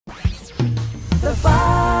The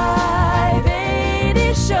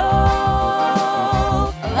 580 Show.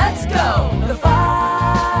 Let's go. The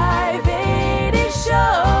 580 Show.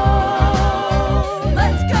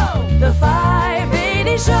 Let's go. The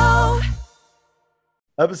 580 Show.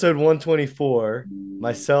 Episode 124,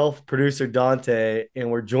 myself, producer Dante, and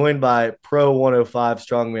we're joined by Pro 105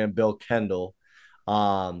 strongman Bill Kendall.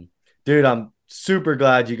 Dude, I'm super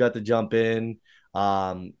glad you got to jump in.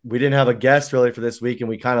 We didn't have a guest really for this week, and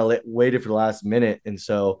we kind of waited for the last minute. And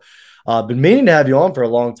so been meaning to have you on for a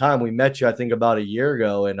long time. We met you, I think, about a year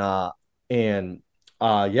ago, and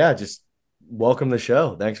yeah, just welcome to the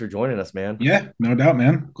show. Thanks for joining us, man. Yeah, no doubt,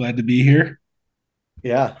 man. Glad to be here.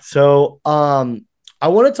 Yeah. So I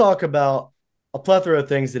want to talk about a plethora of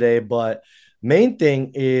things today, but main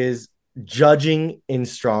thing is judging in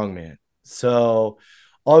strongman. So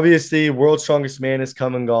obviously, World's Strongest Man is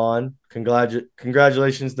come and gone.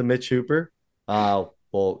 Congratulations to Mitch Hooper. Well,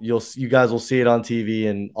 you guys will see it on TV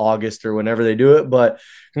in August or whenever they do it, but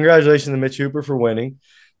congratulations to Mitch Hooper for winning.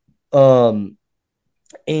 Um,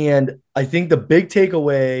 and I think the big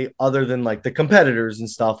takeaway, other than like the competitors and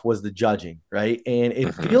stuff, was the judging, right? And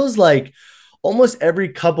it feels like almost every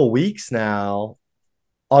couple weeks now,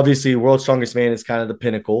 obviously, World's Strongest Man is kind of the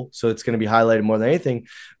pinnacle, so it's going to be highlighted more than anything,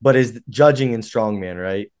 but is judging in strongman,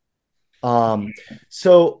 right? Um,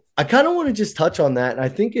 so I kind of want to just touch on that. And I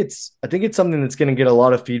think it's something that's going to get a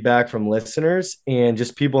lot of feedback from listeners and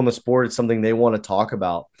just people in the sport. It's something they want to talk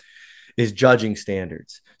about is judging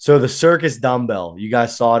standards. So the circus dumbbell, you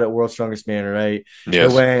guys saw it at World's Strongest Man, right? It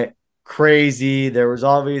Yes. went crazy. There was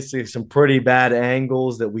obviously some pretty bad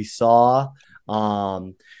angles that we saw.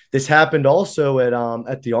 Um, this happened also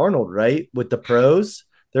at the Arnold, right? With the pros.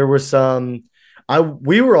 There were some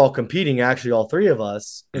we were all competing, actually, all three of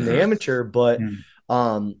us in the amateur, but Mm.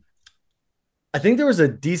 um I think there was a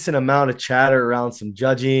decent amount of chatter around some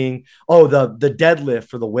judging. Oh, the deadlift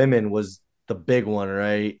for the women was the big one,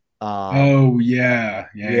 right? Oh yeah.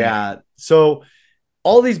 Yeah. So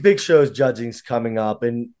all these big shows judging's coming up,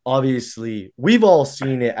 and obviously we've all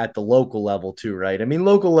seen it at the local level too, right? I mean,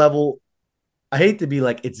 local level, I hate to be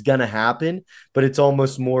like it's gonna happen, but it's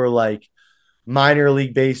almost more like minor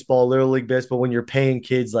league baseball, little league baseball, when you're paying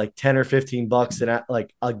kids like 10 or 15 bucks and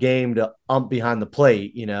like a game to ump behind the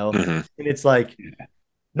plate, Hmm. and it's like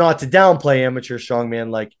not to downplay amateur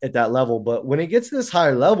strongman like at that level, but when it gets to this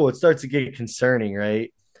higher level, it starts to get concerning,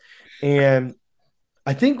 right? And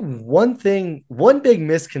I think one big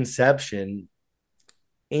misconception,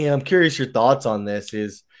 and I'm curious your thoughts on this,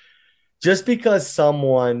 is just because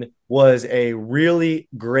someone was a really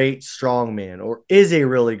great strongman or is a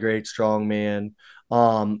really great strongman,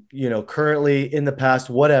 currently in the past,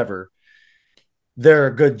 whatever, they're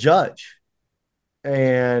a good judge.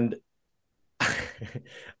 And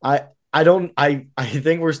I I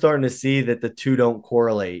think we're starting to see that the two don't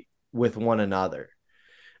correlate with one another.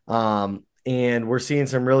 And we're seeing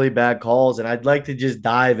some really bad calls, and I'd like to just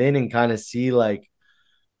dive in and kind of see like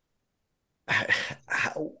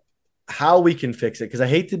how, how we can fix it, because I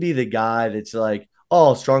hate to be the guy that's like,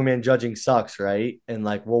 oh, strongman judging sucks, right? And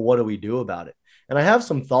like, well, what do we do about it? And I have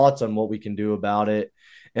some thoughts on what we can do about it,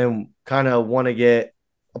 and kind of want to get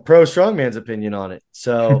a pro strongman's opinion on it.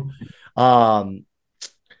 So um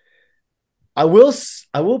I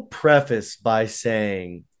will preface by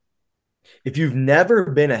saying, if you've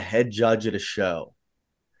never been a head judge at a show,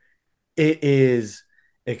 it is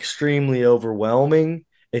extremely overwhelming.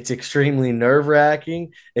 It's extremely nerve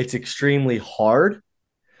wracking. It's extremely hard.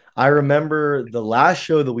 I remember the last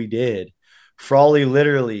show that we did, Frawley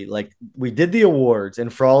literally, like, we did the awards,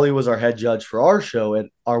 and Frawley was our head judge for our show at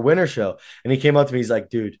our winter show. And he came up to me, he's like,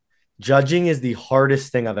 dude, judging is the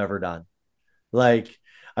hardest thing I've ever done. Like,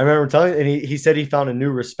 I remember telling, and he said he found a new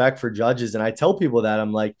respect for judges. And I tell people that,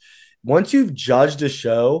 I'm like, once you've judged a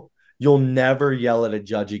show, you'll never yell at a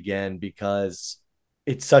judge again, because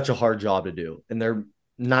it's such a hard job to do. And they're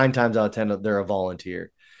 9 times out of 10, they're a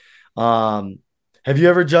volunteer. Um, have you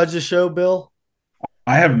ever judged a show, Bill?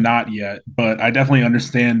 I have not yet, but I definitely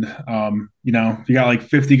understand. If you got like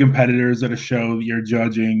 50 competitors at a show that you're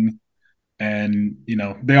judging, and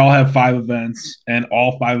they all have 5 events, and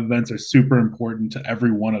all 5 events are super important to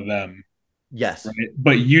every one of them, Yes. right?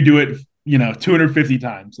 But you do it, 250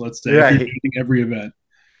 times, let's say, if you're Right. doing every event.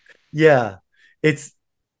 Yeah. It's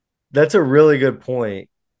That's a really good point.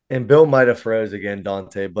 And Bill might have froze again,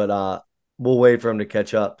 Dante, but we'll wait for him to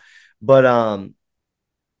catch up. But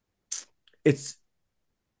it's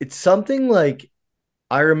it's something like,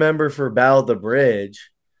 I remember for Battle of the Bridge,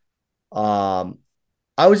 um,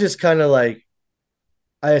 I was just kind of like,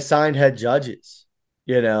 I assigned head judges,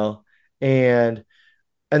 you know, and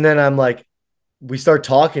and then I'm like, we start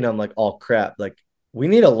talking, I'm like, oh crap, like we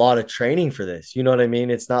need a lot of training for this. You know what I mean?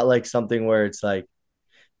 It's not like something where it's like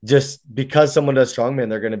just because someone does strongman,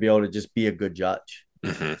 they're going to be able to just be a good judge.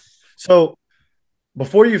 Mm-hmm. So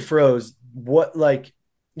before you froze, what like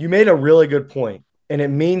you made a really good point, and it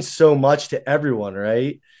means so much to everyone,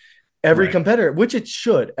 right? Every Right. competitor, which it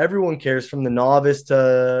should. Everyone cares, from the novice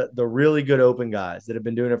to the really good open guys that have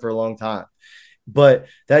been doing it for a long time. But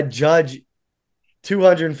that judge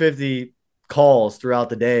 250 calls throughout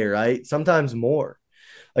the day, right? Sometimes more.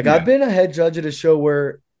 Like Yeah. I've been a head judge at a show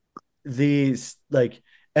where these like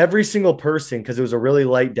every single person, because it was a really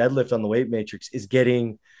light deadlift on the weight matrix, is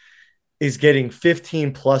getting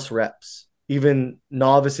 15 plus reps, even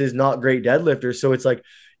novices, not great deadlifters. So it's like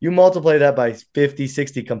you multiply that by 50,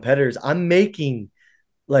 60 competitors. I'm making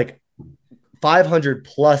like 500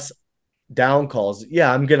 plus down calls.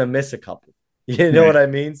 Yeah, I'm going to miss a couple. You know Right. what I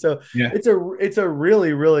mean? So Yeah. it's a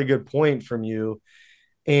really, really good point from you.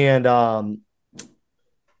 And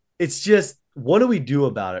it's just, what do we do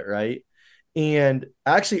about it, right? And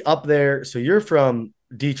actually up there, so you're from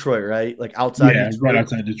Detroit, right? Like outside Yeah. Right Detroit.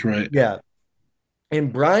 outside Detroit. Yeah.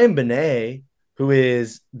 And Brian Benet, who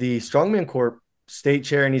is the Strongman Corp state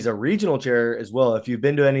chair, and he's a regional chair as well. If you've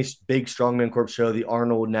been to any big Strongman Corp show, the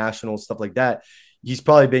Arnold National, stuff like that, he's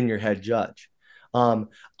probably been your head judge. I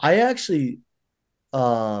actually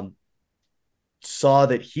saw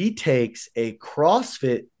that he takes a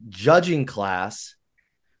CrossFit judging class,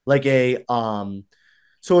 like a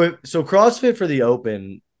so CrossFit for the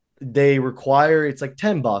Open, they require, it's like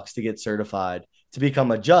 $10 to get certified to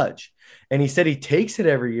become a judge. And he said he takes it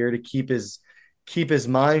every year to keep his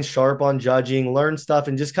mind sharp on judging, learn stuff,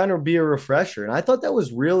 and just kind of be a refresher. And I thought that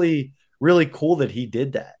was really, really cool that he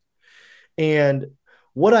did that. And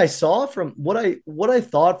what I saw from what I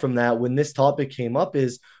thought from that when this topic came up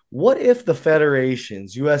is, what if the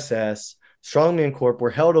federations, USS, Strongman Corp, were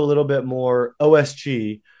held a little bit more,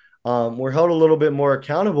 OSG, were held a little bit more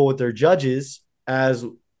accountable with their judges, as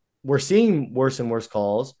we're seeing worse and worse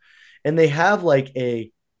calls, and they have like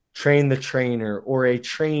a train the trainer or a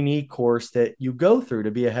trainee course that you go through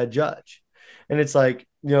to be a head judge. And it's like,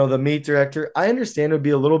 the meet director, I understand it would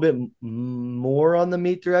be a little bit more on the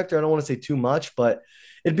meet director. I don't want to say too much, but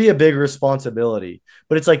it'd be a big responsibility.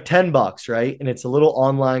 But it's like $10, right? And it's a little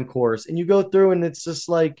online course, and you go through, and it's just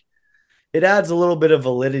like, it adds a little bit of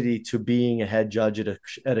validity to being a head judge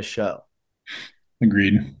at a show.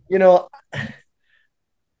 Agreed.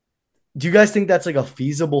 Do you guys think that's like a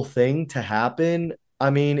feasible thing to happen? I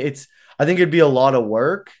mean, I think it'd be a lot of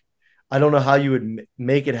work. I don't know how you would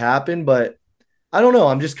make it happen, but I don't know.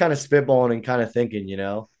 I'm just kind of spitballing and kind of thinking.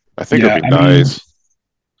 I think Yeah, it'd be I mean, nice.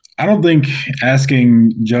 I don't think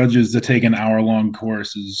asking judges to take an hour-long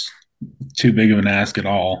course is too big of an ask at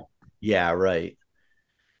all. Yeah, right.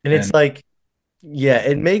 And it's And like, yeah,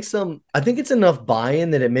 it makes them, I think it's enough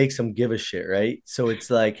buy-in that it makes them give a shit, right? So it's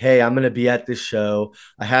like, hey, I'm going to be at this show.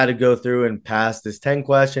 I had to go through and pass this 10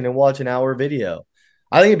 question and watch an hour video.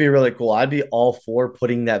 I think it'd be really cool. I'd be all for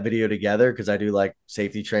putting that video together, because I do like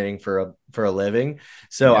safety training for a living.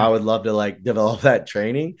 So yeah, I would love to like develop that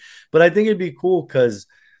training. But I think it'd be cool, because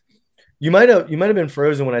you might have been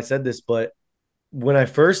frozen when I said this, but when I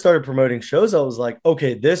first started promoting shows, I was like,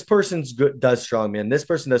 okay, this person's good, does strongman, this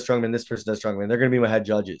person does strongman, this person does strongman. They're going to be my head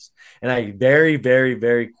judges. And I very, very,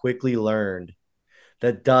 very quickly learned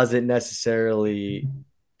that doesn't necessarily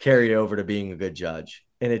carry over to being a good judge.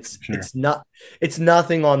 And sure. it's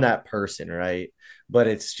nothing on that person, right? But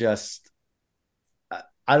it's just,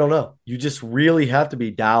 I don't know. You just really have to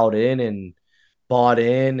be dialed in and bought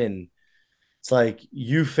in, and it's like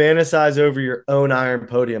you fantasize over your own iron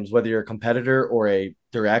podiums, whether you're a competitor or a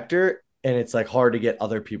director, and it's like hard to get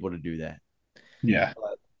other people to do that. Yeah.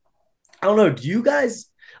 But I don't know. Do you guys?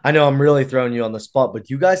 I know I'm really throwing you on the spot, but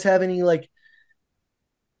do you guys have any like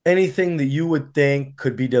anything that you would think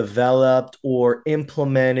could be developed or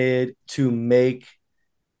implemented to make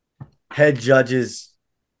head judges,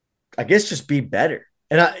 I guess, just be better?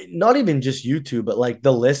 And not even just YouTube, but like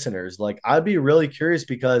the listeners. Like I'd be really curious,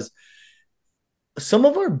 because some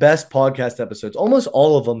of our best podcast episodes, almost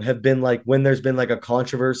all of them, have been like when there's been like a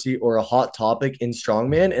controversy or a hot topic in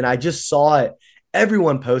strongman. And I just saw it,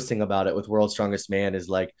 everyone posting about it with World's Strongest Man, is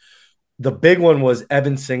like, the big one was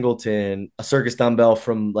Evan Singleton, a circus dumbbell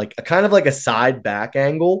from like a kind of like a side back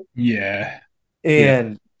angle. Yeah.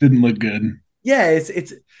 And Didn't look good. yeah,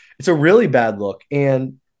 it's a really bad look.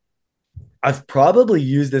 And I've probably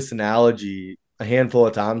used this analogy a handful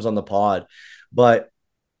of times on the pod, but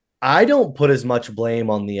I don't put as much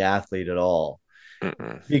blame on the athlete at all,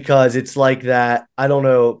 Mm-mm. because it's like that. I don't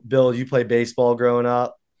know, Bill, you play baseball growing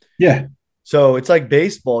up. Yeah. So it's like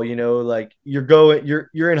baseball, like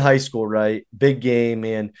you're in high school, right? Big game,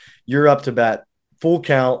 and you're up to bat, full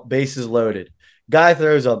count, bases loaded. Guy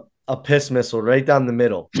throws a piss missile right down the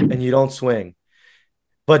middle, and you don't swing.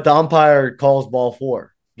 But the umpire calls ball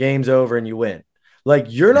four. Game's over and you win. Like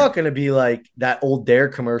you're not going to be like that old Dare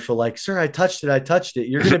commercial, like, sir, I touched it, I touched it.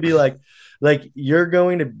 You're going to be like you're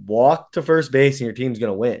going to walk to first base and your team's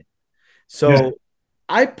going to win. Yeah. So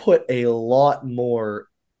I put a lot more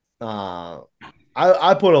uh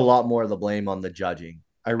I put a lot more of the blame on the judging.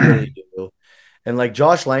 I really do. And like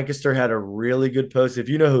Josh Lancaster had a really good post. If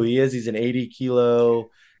you know who he is, he's an 80 kilo,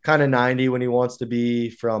 kind of 90 when he wants to be,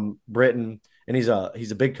 from Britain. And he's a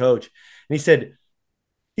big coach. And he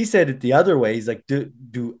said it the other way. He's like,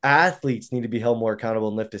 do athletes need to be held more accountable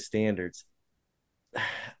and lift to standards?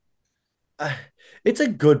 It's a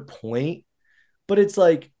good point, but it's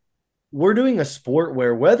like we're doing a sport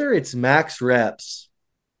where whether it's max reps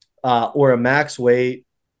or a max weight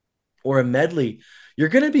or a medley, you're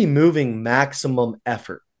going to be moving maximum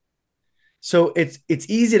effort. So it's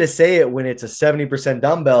easy to say it when it's a 70%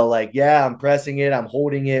 dumbbell, like, yeah, I'm pressing it, I'm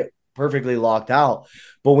holding it perfectly locked out.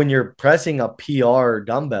 But when you're pressing a PR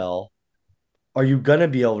dumbbell, are you gonna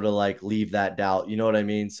be able to like leave that doubt? You know what I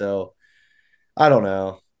mean? So I don't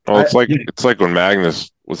know. Well, I it's like when Magnus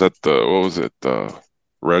was at the what was it, the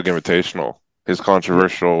Rogue Invitational. His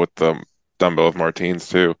controversial with the dumbbell with Martins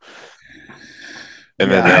too. And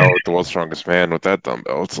then yeah, now with the world's strongest man with that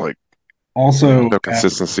dumbbell, it's like Also no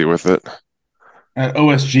consistency with it. at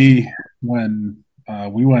OSG, when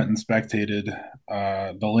we went and spectated,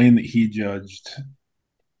 the lane that he judged,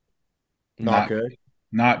 not not good.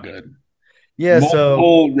 not good. Yeah, so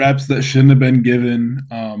Multiple reps that shouldn't have been given.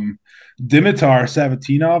 Dimitar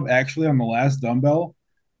Savatinov actually on the last dumbbell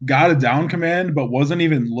got a down command, but wasn't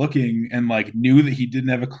even looking and like knew that he didn't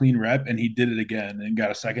have a clean rep, and he did it again and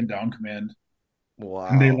got a second down command.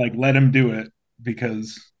 And they wow. like let him do it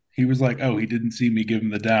because he was like, "Oh, he didn't see me give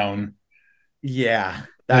him the down." Yeah,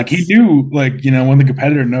 Like he that's knew, like when the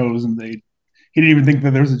competitor knows, and he didn't even think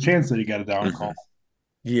that there was a chance that he got a down Hmm. call.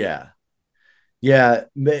 yeah. Yeah,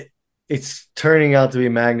 it's turning out to be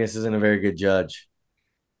Magnus isn't a very good judge.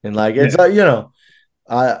 And like Yeah, it's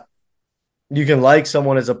uh you can like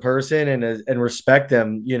someone as a person and respect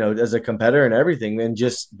them, as a competitor and everything, and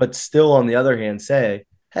just but still on the other hand say,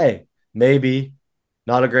 hey, maybe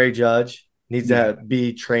not a great judge, needs yeah. to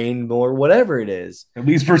be trained more, whatever it is. At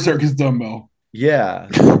least for circus dumbbell. Yeah.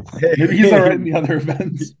 Maybe he's all right in the other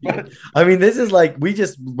events, but I mean, this is like we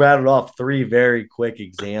just rattled off three very quick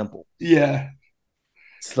examples. yeah.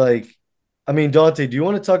 It's like, I mean, Dante, do you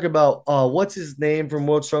want to talk about what's his name from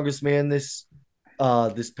World's Strongest Man this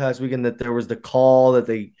past weekend, that there was the call that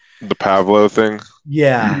they The Pavlo thing.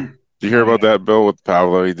 yeah. Did you hear Oh about yeah, that, Bill, with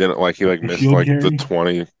Pavlo? He didn't like he like the missed shield like carry. the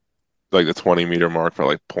 20-meter mark by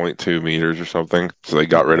like 0.2 meters or something. So they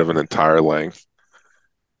got rid of an entire length.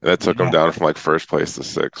 And that took him Yeah, down from like first place to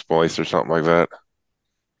sixth place or something like that.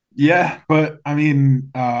 yeah. But I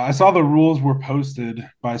mean, I saw the rules were posted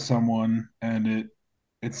by someone, and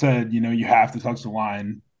it said you have to touch the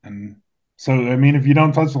line, and so I mean, if you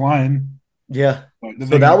don't touch the line, Yeah. but So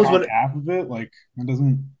they that gonna was count what half of it? Like it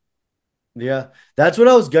doesn't. yeah. That's what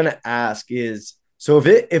I was gonna ask is, so if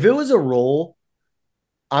it was a roll,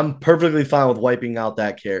 I'm perfectly fine with wiping out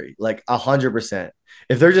that carry, like 100%.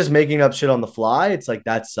 If they're just making up shit on the fly, it's like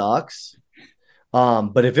that sucks.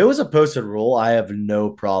 But if it was a posted rule, I have no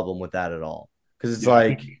problem with that at all. Because it's Yeah, I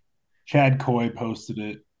like, think Chad Coy posted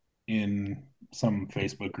it in some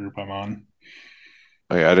Facebook group I'm on.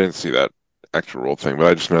 Oh, yeah, I didn't see that actual rule thing, but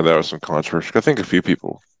I just know there was some controversy. I think a few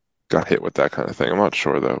people got hit with that kind of thing. I'm not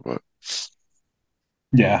sure though, but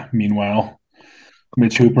Yeah. Meanwhile,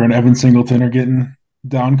 Mitch Hooper and Evan Singleton are getting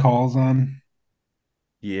down calls on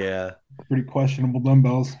yeah, pretty questionable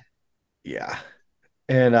dumbbells. yeah.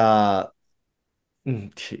 And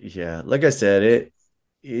yeah, like I said,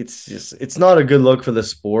 it's not a good look for the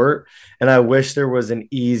sport. And I wish there was an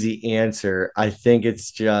easy answer. I think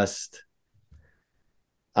it's just,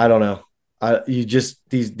 I don't know. You just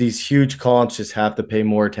these huge comps just have to pay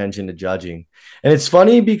more attention to judging. And it's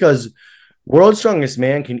funny because World's Strongest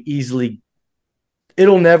Man can easily,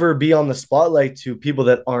 it'll never be on the spotlight to people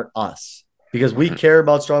that aren't us, because we mhm. care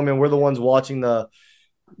about strongman. We're the ones watching the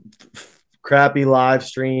crappy live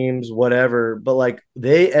streams, whatever. But like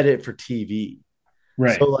they edit for TV, so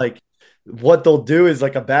Right. like what they'll do is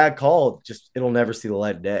like a bad call, just it'll never see the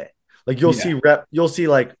light of day. Like Yeah. you'll see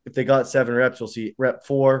like if they got 7 reps, you'll see rep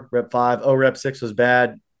four, rep five. Oh, rep six was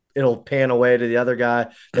bad. It'll pan away to the other guy.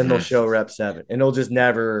 Then they'll Mhm. show rep seven, and it'll just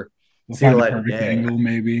never We'll see the find a light of perfect day. angle,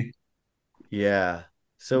 maybe. Yeah.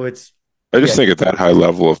 So it's I just Yeah, think at that high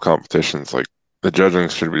level of competitions, like the judging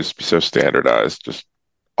should just be so standardized, just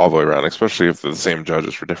all the way around, especially if they're the same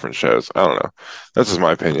judges for different shows. I don't know. That's just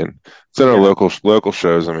my opinion. Instead of yeah, local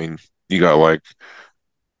shows, I mean, you got like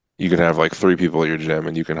you can have like three people at your gym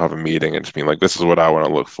and you can have a meeting and just be like, this is what I want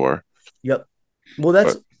to look for. yep. Well,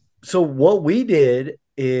 that's But so what we did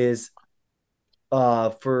is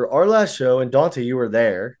for our last show, and Dante, you were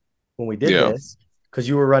there when we did yeah, this because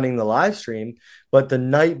you were running the live stream. But the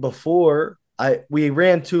night before, we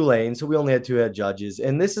ran 2 lanes, so we only had two head judges.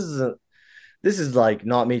 And this is like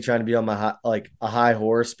not me trying to be on my like a high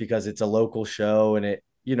horse because it's a local show and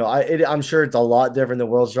I'm sure it's a lot different than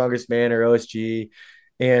World's Strongest Man or OSG,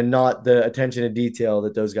 and not the attention to detail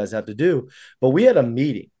that those guys have to do. But we had a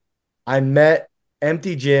meeting. I met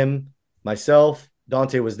empty gym, myself,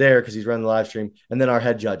 Dante was there because he's running the live stream, and then our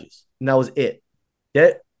head judges. And that was it.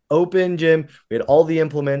 Get open gym. We had all the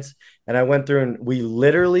implements, and I went through and we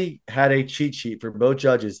literally had a cheat sheet for both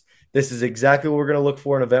judges. This is exactly what we're going to look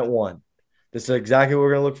for in event one. This is exactly what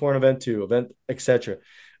we're going to look for in event two, event, etc.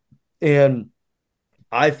 And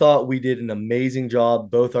I thought we did an amazing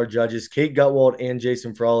job, both our judges, Kate Gutwald and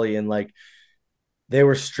Jason Frawley, and like they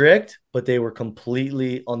were strict, but they were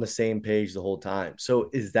completely on the same page the whole time. So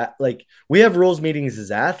is that like we have rules meetings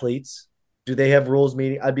as athletes? Do they have rules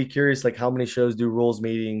meeting? I'd be curious, like how many shows do rules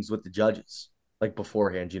meetings with the judges, like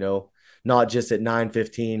beforehand, not just at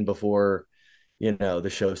 9:15 before, the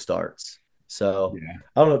show starts. So Yeah.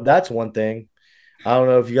 I don't know. That's one thing. I don't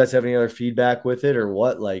know if you guys have any other feedback with it or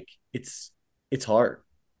what. Like it's hard.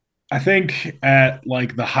 I think at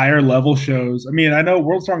like the higher level shows, I mean, I know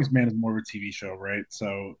World's Strongest Man is more of a TV show, right?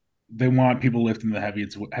 So they want people lifting the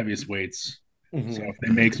heaviest weights. So Mhm. if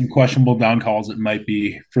they make some questionable down calls, it might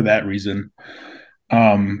be for that reason.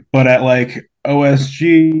 But at like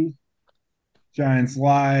OSG, Giants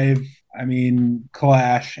Live, I mean,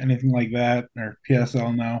 Clash, anything like that, or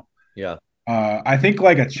PSL now. Yeah. I think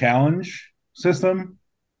like a challenge system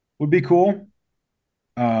would be cool.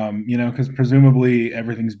 Because presumably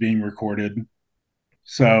everything's being recorded.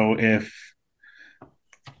 So if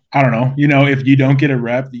I don't know, if you don't get a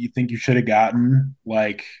rep that you think you should have gotten,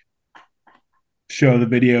 like show the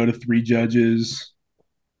video to three judges,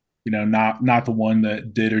 not the one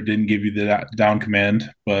that did or didn't give you the down command,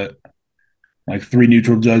 but like three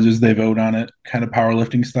neutral judges, they vote on it, kind of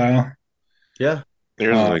powerlifting style. Yeah.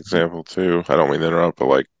 here's an Uh, example too. I don't mean to interrupt, but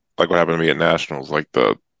like what happened to me at nationals, like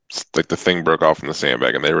the thing broke off in the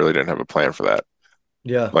sandbag, and they really didn't have a plan for that.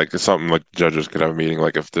 Yeah. Like it's something like judges could have a meeting,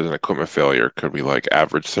 like if there's an equipment failure, could we like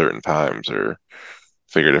average certain times or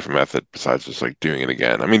figure a different method besides just like doing it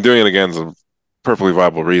again. I mean, doing it again is a perfectly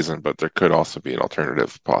viable reason, but there could also be an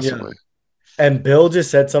alternative Yeah. possibly. And Bill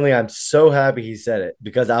just said something. I'm so happy he said it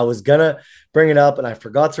because I was gonna bring it up and I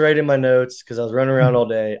forgot to write in my notes because I was running around all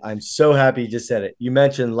day. I'm so happy he just said it. You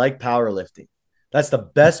mentioned like powerlifting. That's the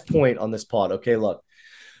best point on this pod. Okay, look.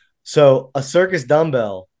 So a circus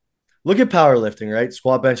dumbbell, look at powerlifting, right?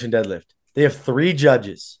 Squat, bench, and deadlift. They have three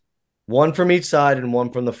judges, one from each side and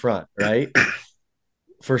one from the front, right?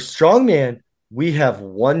 For strongman, we have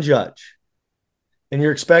one judge. And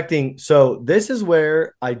you're expecting, so this is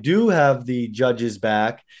where I do have the judges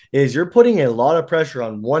back, is you're putting a lot of pressure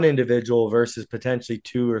on one individual versus potentially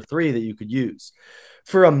two or three that you could use.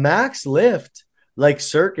 For a max lift like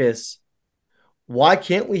circus, why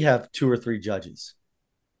can't we have two or three judges?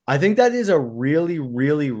 I think that is a really,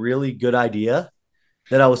 really, really good idea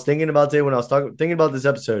that I was thinking about today when I was thinking about this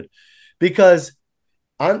episode, because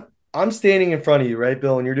I'm I'm standing in front of you, right,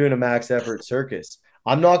 Bill, and you're doing a max effort circus.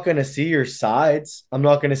 I'm not going to see your sides. I'm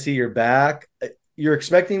not going to see your back. You're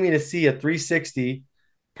expecting me to see a 360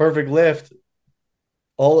 perfect lift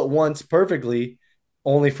all at once perfectly,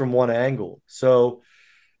 only from one angle. So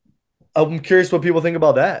I'm curious what people think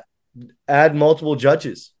about that. Add multiple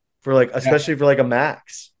judges for like, yeah, especially for like a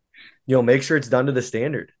max. Make sure it's done to the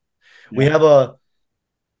standard. We yeah. have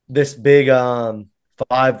this big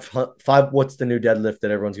five. What's the new deadlift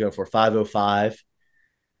that everyone's going for? 505.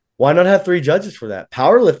 Why not have three judges for that?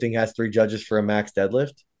 Powerlifting has three judges for a max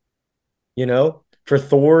deadlift. For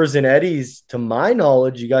Thor's and Eddie's, to my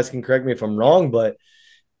knowledge, you guys can correct me if I'm wrong, but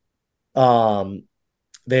um,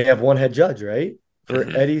 they have one head judge, right? For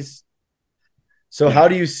Mhm. Eddie's. So Yeah. how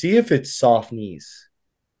do you see if it's soft knees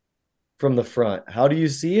from the front? How do you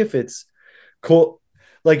see if it's cool?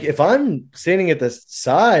 Like if I'm standing at the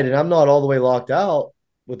side and I'm not all the way locked out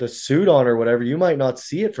with a suit on or whatever, you might not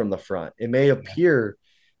see it from the front. It may appear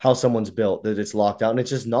how someone's built that it's locked out, and it's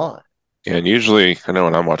just not. And usually, I know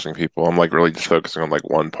when I'm watching people, I'm like really just focusing on like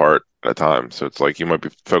one part at a time. So it's like you might be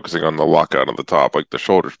focusing on the lockout on the top, like the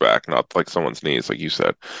shoulders back, not like someone's knees, like you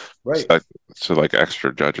said. So, Right. so like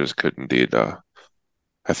extra judges could indeed,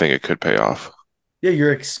 I think it could pay off. Yeah,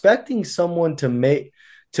 you're expecting someone to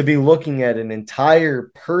be looking at an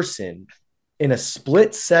entire person in a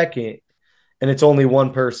split second, and it's only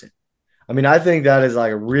one person. I mean, I think that is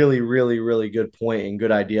like a really, really, really good point and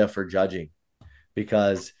good idea for judging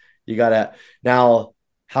because you gotta now.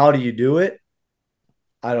 How do you do it?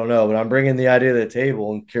 I don't know, but I'm bringing the idea to the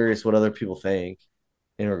table and curious what other people think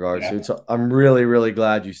in regards Yeah. to it. So I'm really, really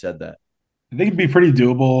glad you said that. I think it'd be pretty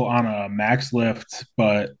doable on a max lift,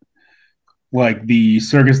 but like the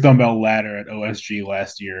circus dumbbell ladder at OSG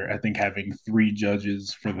last year, I think having three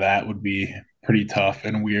judges for that would be pretty tough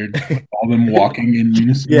and weird. With all them walking in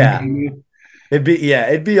Yeah, unison.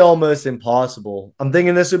 it'd be almost impossible. I'm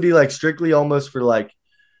thinking this would be like strictly almost for like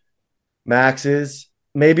maxes,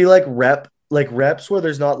 maybe like reps where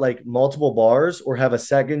there's not like multiple bars or have a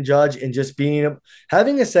second judge and just being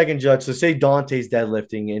having a second judge. So say Dante's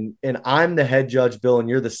deadlifting and I'm the head judge, Bill, and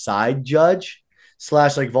you're the side judge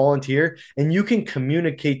slash like volunteer, and you can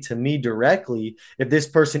communicate to me directly if this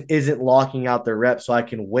person isn't locking out their rep, so I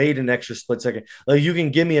can wait an extra split second. Like you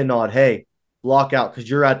can give me a nod, hey, lock out because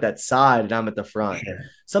you're at that side and I'm at the front, Sure.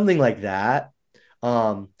 something like that.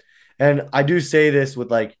 Um, and I do say this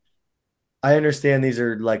with like I understand these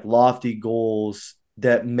are like lofty goals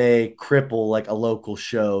that may cripple like a local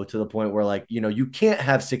show to the point where like you can't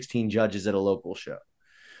have 16 judges at a local show,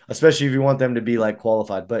 especially if you want them to be like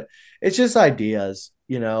qualified, but it's just ideas,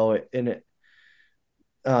 and it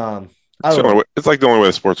um I It's don't the only know. way, it's like the only way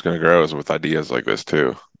the sport's going to grow is with ideas like this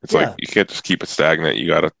too. It's like Yeah, you can't just keep it stagnant. You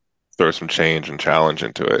got to throw some change and challenge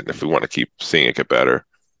into it if we want to keep seeing it get better.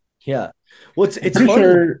 yeah. Well, I'm it's pretty funny.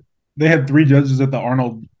 sure they had three judges at the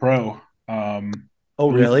Arnold Pro. Oh,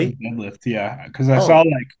 Recent really? deadlift, yeah. Because I saw Oh,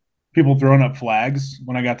 like people throwing up flags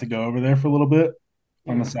when I got to go over there for a little bit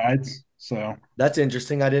on the hmm. sides. So That's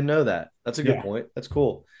interesting. I didn't know that. That's a good yeah, point. That's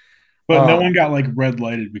cool. but no um one got like red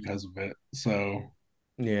lighted because of it. So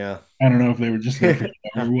yeah. I don't know if they were just there for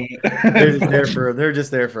show or they're what. just But there for they're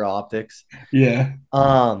just there for optics. yeah,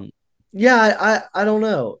 Yeah, I don't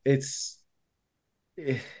know. It's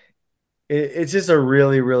just a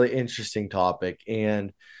really, really interesting topic.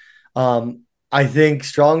 And I think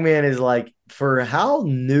strongman is like for how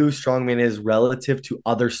new strongman is relative to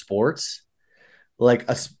other sports, like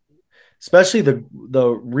especially the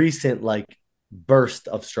recent like burst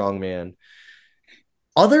of strongman.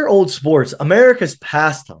 Other old sports, America's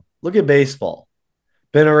pastime. Look at baseball.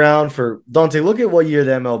 Been around for Dante. Look at what year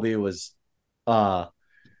the MLB uh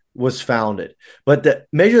was founded. But the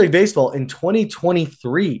Major League Baseball in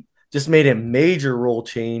 2023 just made a major rule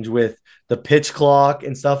change with the pitch clock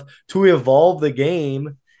and stuff to evolve the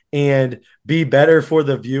game and be better for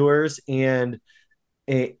the viewers and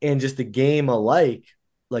just the game alike.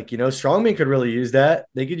 Like, strongman could really use that.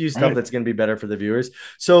 They could use stuff right. that's going to be better for the viewers.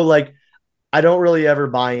 So like I don't really ever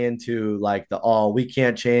buy into like we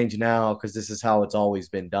can't change now because this is how it's always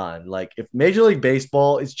been done. Like if Major League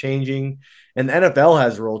Baseball is changing and the NFL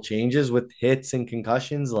has rule changes with hits and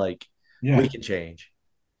concussions, like we Yeah. can change.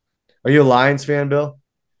 Are you a Lions fan, Bill?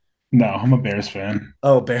 No, I'm a Bears fan.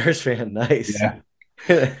 Oh, Bears fan. Nice.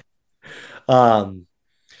 Yeah. um,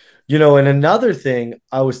 and another thing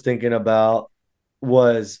I was thinking about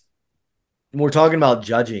was we're talking about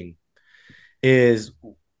judging is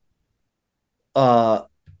uh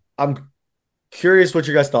I'm curious what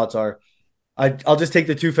your guys' thoughts are. I'll just take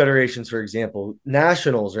the two federations for example.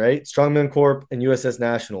 Nationals, right? Strongman Corp and USS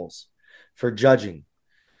Nationals for judging.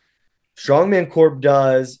 Strongman Corp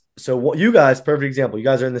does so. What you guys, perfect example. You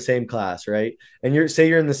guys are in the same class, right? And you're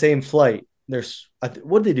in the same flight. There's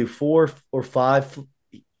what did they do? 4 or 5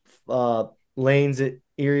 uh, lanes at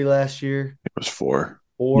Erie last year. It was four.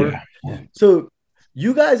 Four. Yeah. So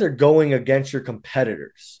you guys are going against your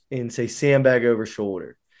competitors in say sandbag over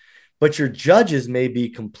shoulder, but your judges may be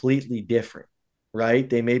completely different, right?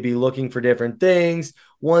 They may be looking for different things.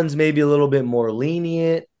 One's maybe a little bit more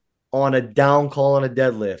lenient on a down call on a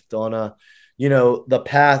deadlift, on the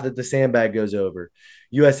path that the sandbag goes over.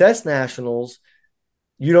 USS Nationals,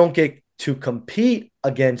 you don't get to compete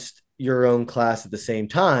against your own class at the same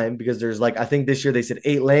time because there's like, I think this year they said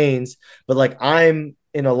 8 lanes, but like I'm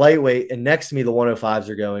in a lightweight and next to me the 105s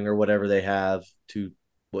are going or whatever they have to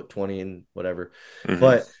 20 and whatever. Hmm.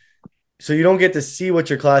 But so you don't get to see what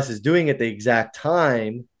your class is doing at the exact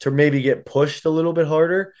time to maybe get pushed a little bit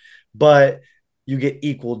harder, but you get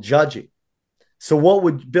equal judging. So what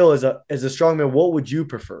would Bill as a strongman, what would you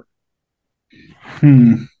prefer?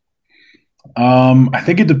 Hmm. I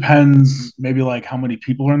think it depends maybe like how many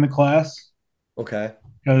people are in the class. Okay.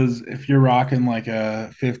 Because if you're rocking like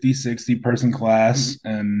a 50, 60 person class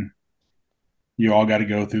and you all got to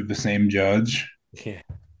go through the same judge, Yeah.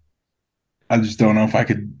 I just don't know if I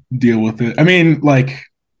could deal with it. I mean, like,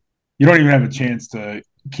 you don't even have a chance to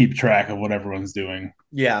keep track of what everyone's doing.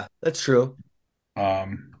 Yeah, that's true.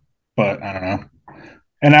 Um, but I don't know.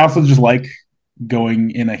 And I also just like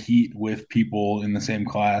going in a heat with people in the same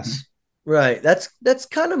class. Right. That's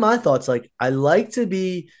kind of my thoughts. Like I like to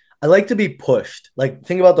be pushed. Like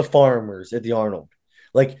think about the farmers at the Arnold.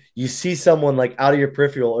 Like you see someone like out of your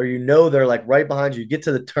peripheral or they're like right behind you, you get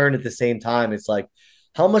to the turn at the same time. It's like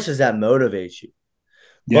how much does that motivate you?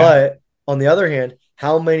 Yeah. But on the other hand,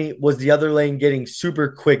 how many was the other lane getting super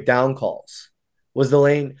quick down calls? Was the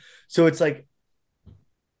lane so it's like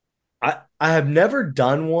I have never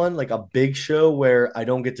done one like a big show where I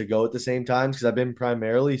don't get to go at the same time because I've been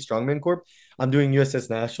primarily Strongman Corp. I'm doing USS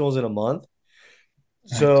Nationals in a month.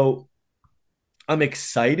 Nice. So I'm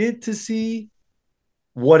excited to see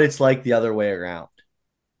what it's like the other way around.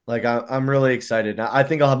 Like I'm really excited. Now, I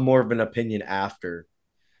think I'll have more of an opinion after.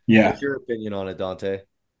 Yeah. What's your opinion on it, Dante?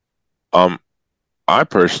 Um, I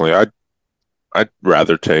personally, I'd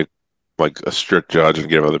rather take like a strict judge and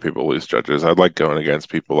give other people loose judges. I'd like going against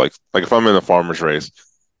people like if I'm in a farmer's race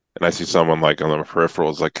and I see someone like on the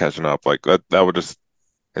peripherals like catching up, like that would just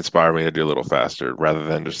inspire me to do a little faster rather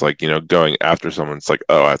than just like, going after someone. It's like,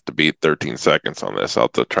 oh, I have to beat 13 seconds on this. I'll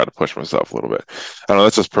have to try to push myself a little bit. I don't know.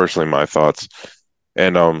 That's just personally my thoughts.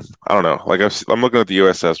 And I don't know. Like I'm looking at the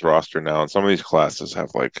USS roster now, and some of these classes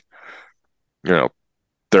have like, you know,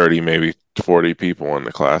 30, maybe 40 people in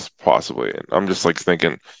the class, possibly. And I'm just like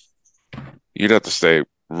thinking you'd have to stay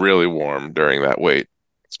really warm during that wait,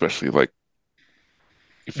 especially like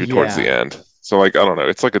if you're towards the Yeah. end. So like I don't know,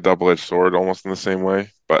 it's like a double-edged sword almost in the same way.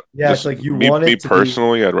 But Yeah, it's just like you want me it to be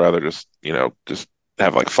personally, I'd rather just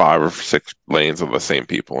have like 5 or 6 lanes of the same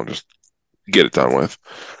people and just get it done with.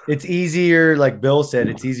 it's easier, like Bill said,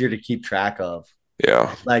 it's easier to keep track of.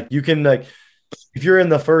 Yeah. Like you can like if you're in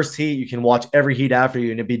the first heat, you can watch every heat after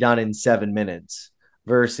you and it'd be done in 7 minutes.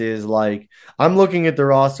 Versus like I'm looking at the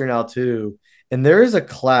roster now too, and there is a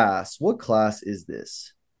class. What class is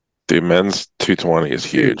this? The men's 220 is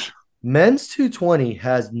Dude, huge. men's 220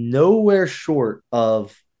 has nowhere short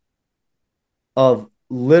of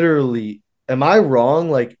literally, am I wrong?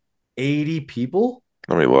 Like 80 people?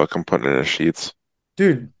 Let me look. I'm putting it in the sheets.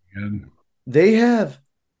 Dude, Good. they have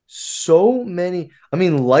so many. I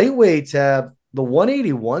mean, lightweights have the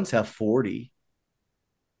 181s have 40.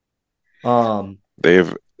 Um, They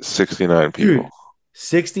have 69 people. dude,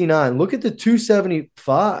 69. Look at the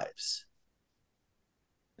 275s.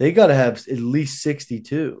 They got to have at least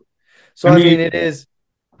 62. So, I I mean, mean, it is,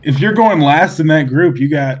 if you're going last in that group, you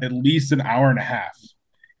got at least an hour and a half.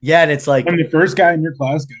 yeah. And it's like, When the first guy in your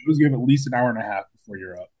class goes, you have at least an hour and a half before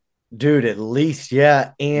you're up. dude, at least,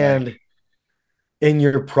 yeah. Yeah. And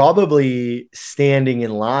you're probably standing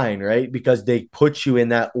in line, right? Because they put you in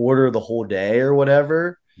that order the whole day or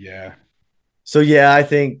whatever. Yeah. So yeah, I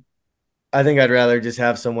think I'd rather just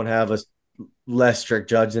have someone have a less strict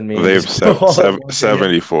judge than me and They have just go all at once.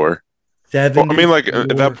 74. Well, I mean, like at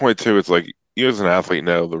that 74. point too, it's like you as an athlete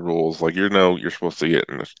know the rules. Like you're supposed to get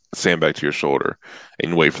a sandbag to your shoulder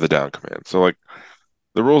and wait for the down command. So like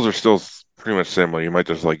the rules are still pretty much similar. You might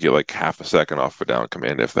just like get like half a second off a down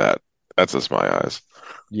command if that. That's just my eyes.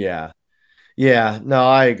 Yeah. Yeah. No,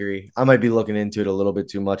 I agree. I might be looking into it a little bit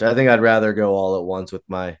too much. I think I'd rather go all at once with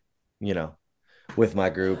my, you know, with my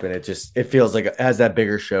group and it feels like it has that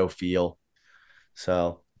bigger show feel.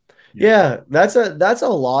 So yeah, that's a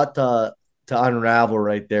lot to unravel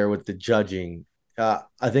right there with the judging.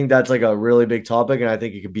 I think that's like a really big topic, and I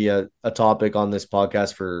think it could be a topic on this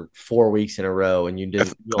podcast for 4 weeks in a row. And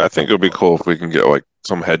I think it would be cool if we can get like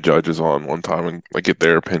some head judges on one time and like get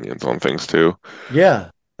their opinions on things too.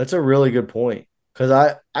 Yeah, that's a really good point because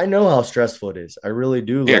I know how stressful it is. I really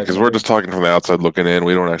do. Yeah, Like, because we're just talking from the outside looking in.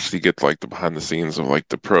 We don't actually get like the behind the scenes of like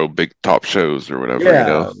the pro big top shows or whatever,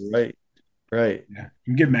 yeah, right, right. Yeah.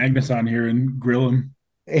 You can get Magnus on here and grill him.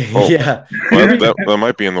 Yeah, Well, that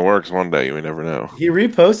might be in the works one day. We never know. he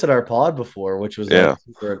reposted our pod before, which was Yeah.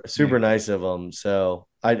 super nice of him. So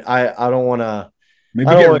I don't want to. Maybe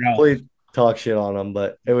I get don't want to Ralph. completely talk shit on him,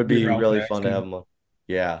 but it would Get be Ralph really to fun ask to him. have him on.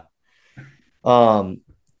 Yeah.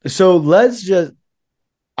 So let's just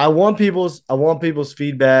I want people's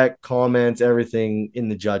feedback, comments, everything in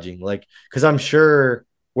the judging. Like, because I'm sure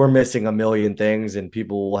we're missing a million things and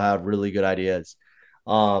people will have really good ideas.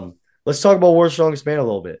 Let's talk about World's Strongest Man a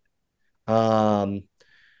little bit. Um,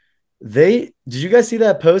 did you guys see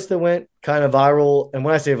that post that went kind of viral? And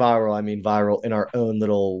when I say viral, I mean viral in our own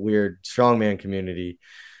little weird strongman community.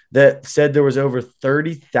 that said there was over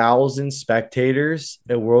 30,000 spectators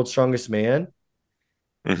at World's Strongest Man.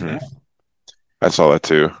 Hmm. I saw that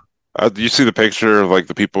too. You see the picture of like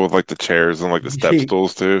the people with like the chairs and like the step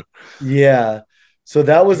stools too. Yeah. So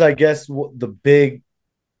that was, I guess, the big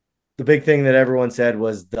thing that everyone said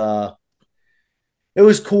was it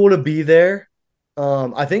was cool to be there.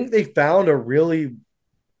 I think they found a really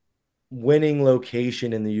winning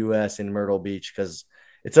location in the US in Myrtle Beach because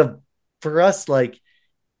it's for us, like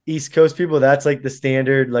East Coast people, that's like the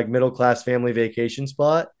standard like middle class family vacation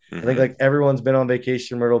spot. I think Hmm. like everyone's been on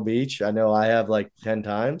vacation in Myrtle Beach. I know I have like 10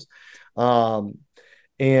 times. Um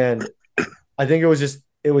and I think it was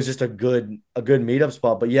just a good meetup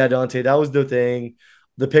spot. But yeah, Dante, that was the thing.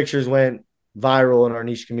 The pictures went viral in our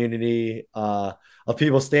niche community, of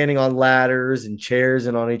people standing on ladders and chairs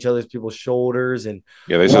and on each other's people's shoulders and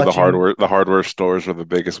Yeah, they said watching. the hardware stores were the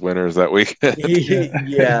biggest winners that weekend. Yeah.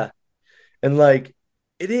 Yeah, and like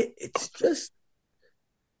it's just,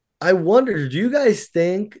 I wonder, do you guys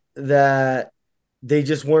think that they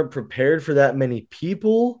just weren't prepared for that many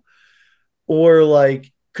people? Or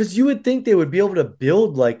like, because you would think they would be able to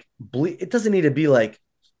build like it doesn't need to be like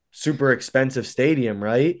super expensive stadium,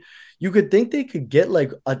 right? You could think they could get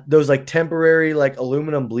like those like temporary like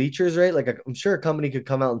aluminum bleachers, right? Like I'm sure a company could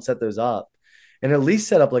come out and set those up and at least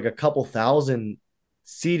set up like a couple thousand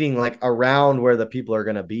seating like around where the people are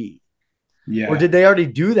going to be. Or Yeah. did they already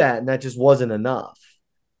do that and that just wasn't enough?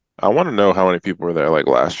 I want to know how many people were there like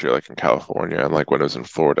last year, like in California and like when it was in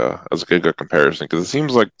Florida. That's a good comparison because it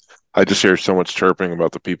seems like I just hear so much chirping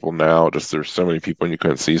about the people now. Just there's so many people and you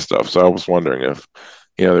couldn't see stuff. So I was wondering if,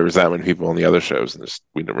 there was that many people on the other shows and just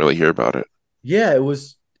we didn't really hear about it. Yeah,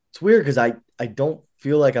 it's weird because I don't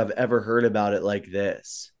feel like I've ever heard about it like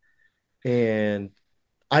this. And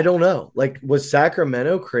I don't know. Like, was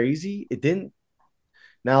Sacramento crazy? It didn't.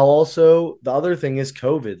 Now, also, the other thing is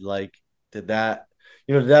COVID. Like, did that,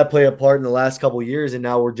 did that play a part in the last couple of years? And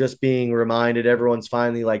now we're just being reminded everyone's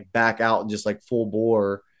finally like back out and just like full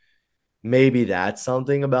bore. Maybe that's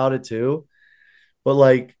something about it too. But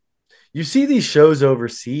like, you see these shows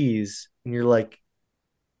overseas and you're like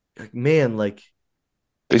man, like,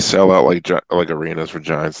 They sell out like arenas for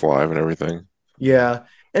Giants Live and everything. yeah.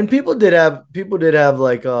 And people did have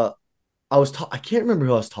like, I can't remember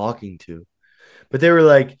who I was talking to, but they were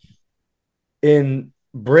like, in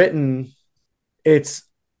Britain, it's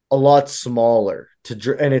a lot smaller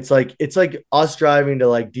and it's like us driving to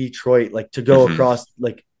like Detroit, like to go Hmm. across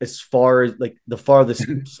like as far as like the farthest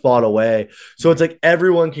spot away. So it's like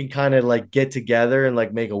everyone can kind of like get together and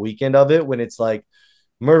like make a weekend of it when it's like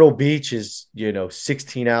Myrtle Beach is,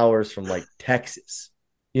 16 hours from like Texas,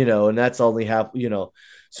 and that's only half,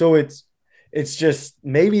 so it's just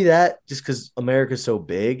maybe that just because America's so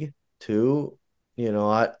big too,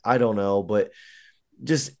 I don't know, but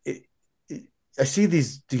just I see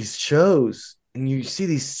these shows and you see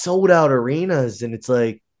these sold out arenas and it's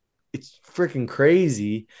like it's freaking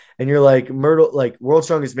crazy. And you're like Myrtle, like World's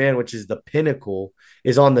Strongest Man, which is the pinnacle,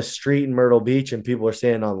 is on the street in Myrtle Beach and people are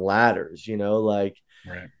standing on ladders, like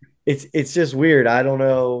Right. it's just weird. I don't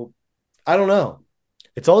know. I don't know.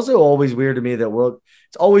 It's also always weird to me that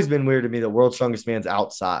it's always been weird to me that World's Strongest Man's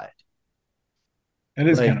outside. It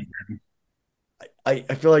is kind Like of weird.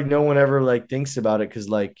 I feel like no one ever like thinks about it because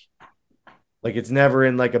like it's never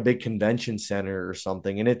in like a big convention center or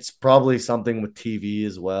something, and it's probably something with TV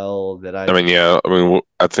as well that I mean, yeah, I mean,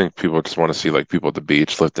 I think people just want to see like people at the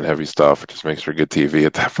beach lifting heavy stuff. It just makes for good TV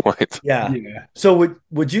at that point. yeah. Yeah. So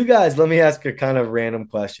would you guys, let me ask a kind of random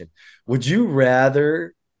question. Would you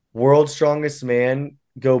rather World's Strongest Man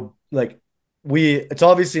go like, it's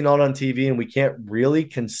obviously not on TV and we can't really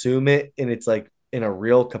consume it and it's like in a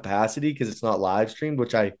real capacity because it's not live streamed,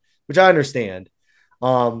 which I understand.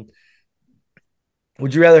 Um,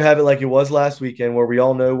 Would you rather have it like it was last weekend, where we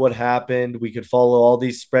all know what happened? We could follow all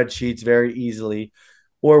these spreadsheets very easily.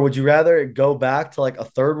 Or would you rather it go back to like a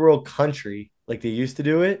third world country like they used to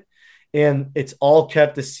do it? And it's all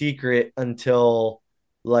kept a secret until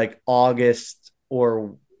like August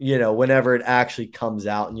or, whenever it actually comes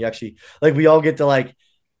out. And you actually, like, we all get to like,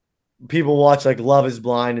 people watch like Love is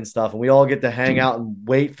Blind and stuff. And we all get to hang out and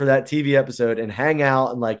wait for that TV episode and hang out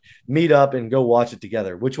and like meet up and go watch it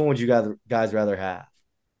together. Which one would you guys rather have?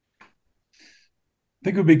 I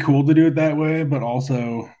think it would be cool to do it that way, but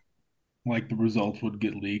also like the results would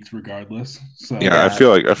get leaked regardless. So Yeah, Yeah. I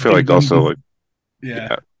feel like also like yeah,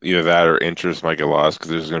 yeah, either that or interest might get lost because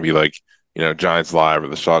there's going to be like Giants Live or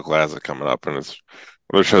the Shot Classic coming up, and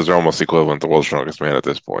those shows are almost equivalent to World's Strongest Man at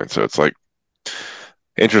this point. So it's like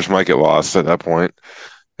interest might get lost at that point.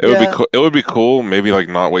 Yeah. It would be cool. Maybe like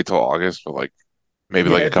not wait till August, but like maybe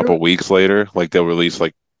Yeah. like a couple weeks later, like they'll release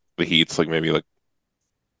like the heats, like maybe like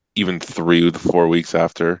even 3 to 4 weeks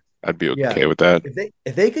after, I'd be Yeah. okay with that.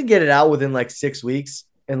 If they could get it out within like 6 weeks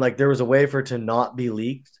and like there was a way for it to not be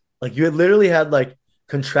leaked, like you had literally had like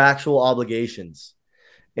contractual obligations.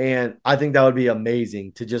 And I think that would be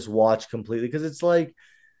amazing to just watch completely because it's like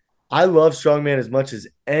I love strongman as much as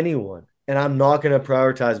anyone. And I'm not gonna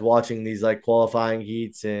prioritize watching these like qualifying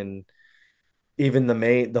heats and even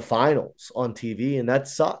the finals on TV. And that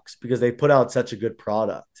sucks because they put out such a good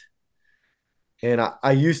product. And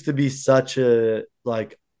I used to be such a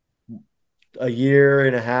like a year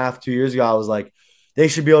and a half, 2 years ago, I was like, they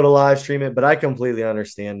should be able to live stream it. But I completely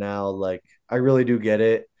understand now. Like, I really do get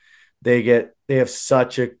it. They have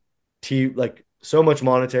such a like so much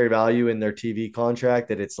monetary value in their TV contract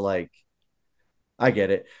that it's like, I get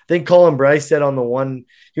it. I think Colin Bryce said on the one,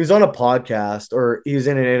 he was on a podcast or he was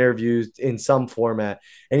in an interview in some format,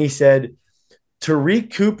 and he said to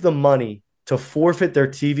recoup the money to forfeit their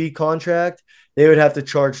TV contract, they would have to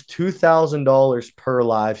charge $2,000 per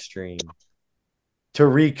live stream to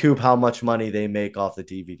recoup how much money they make off the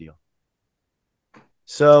TV deal.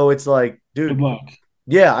 So it's like, Good dude, luck.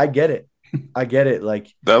 yeah, I get it. I get it.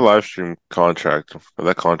 Like, That live stream contract,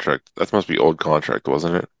 that must be old contract,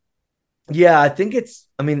 wasn't it? yeah, I think it's,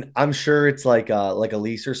 I mean, I'm sure it's like a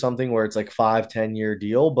lease or something where it's like 5-10 year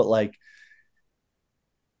deal, but like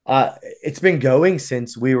it's been going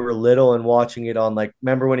since we were little and watching it on like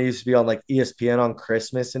remember when it used to be on like ESPN on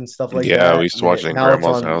Christmas and stuff like Yeah, we that? used to And then watch it in now it's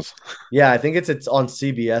grandma's on, house. yeah, I think it's on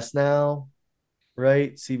CBS now,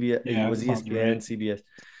 right? CBS, it Yeah, that was sounds ESPN, right. CBS.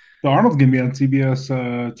 The Arnold's gonna be on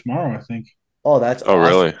CBS tomorrow, I think. Oh, that's Oh, awesome.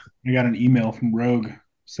 really? I got an email from Rogue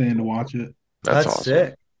saying to watch it. That's That's awesome.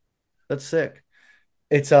 sick. That's sick.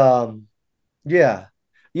 It's yeah.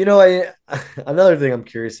 You know, I another thing I'm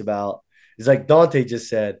curious about is like Dante just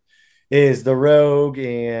said is the Rogue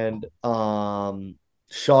and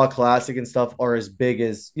Shaw Classic and stuff are as big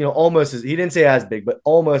as, almost as he didn't say as big, but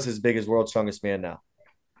almost as big as World's Strongest Man now.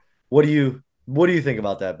 What do you think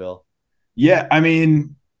about that, Bill? Yeah, I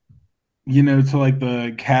mean, to like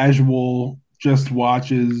the casual just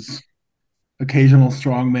watches occasional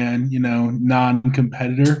strongman,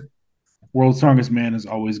 non-competitor, World's Strongest Man is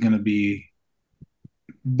always going to be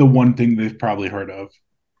the one thing they've probably heard of.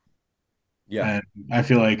 Yeah. And I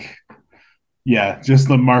feel like, yeah, just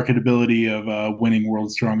the marketability of winning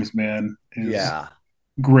World's Strongest Man is Yeah.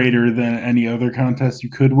 greater than any other contest you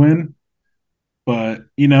could win. But,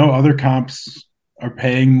 other comps are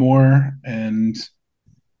paying more and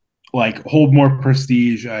like hold more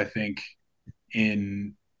prestige, I think,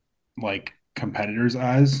 in like competitors'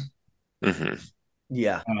 eyes. Hmm.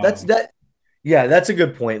 Yeah. That's Um, that. Yeah, that's a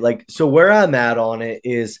good point. Like, so where I'm at on it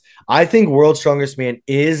is I think World's Strongest Man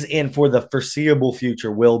is and for the foreseeable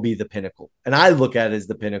future will be the pinnacle. And I look at it as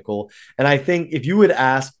the pinnacle. And I think if you would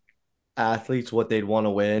ask athletes what they'd want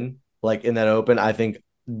to win, like in that open, I think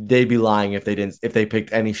they'd be lying if they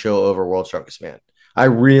picked any show over World's Strongest Man. I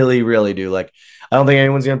really, really do. Like, I don't think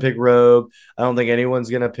anyone's gonna pick Rogue. I don't think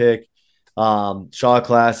anyone's gonna pick Shaw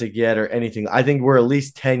Classic yet or anything. I think we're at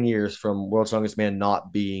least 10 years from World's Strongest Man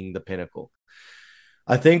not being the pinnacle.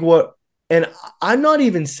 I think and I'm not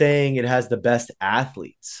even saying it has the best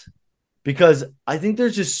athletes because I think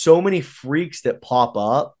there's just so many freaks that pop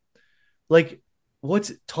up. Like,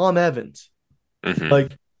 what's Tom Evans? Hmm.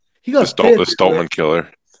 Like, he The got fifth. Stoltman killer.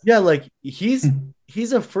 Yeah, like he's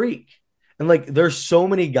a freak. And like there's so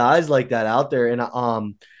many guys like that out there.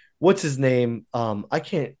 And what's his name? I'm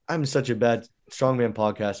such a bad strongman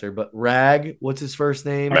podcaster, but Rag, what's his first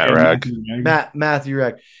name? Matt yeah, Rag. Matthew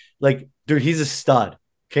Rag. Like, dude, he's a stud.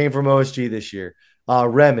 Came from OSG this year.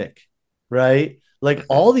 Remick, right? Like Hmm.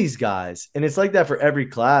 all these guys. And it's like that for every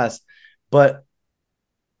class. But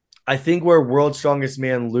I think where World's Strongest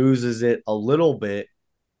Man loses it a little bit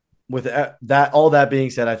with that, all that being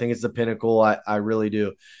said, I think it's the pinnacle. I really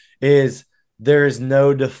do. Is there is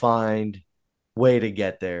no defined way to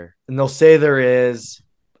get there. And they'll say there is.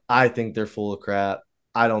 I think they're full of crap.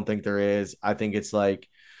 I don't think there is. I think it's like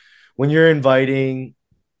when you're inviting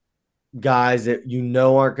guys that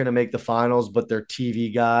aren't going to make the finals, but they're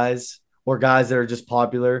TV guys or guys that are just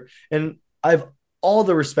popular. And I've all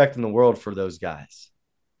the respect in the world for those guys.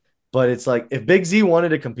 But it's like if Big Z wanted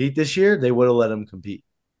to compete this year, they would have let him compete.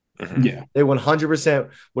 Hmm. yeah, They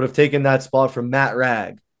 100% would have taken that spot from Matt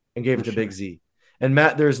Rag and gave it to for Big sure. Z. And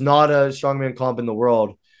there's not a strongman comp in the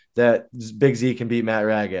world that Big Z can beat Matt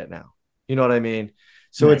Rag at now. You know what I mean?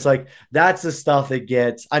 So Right. it's like that's the stuff that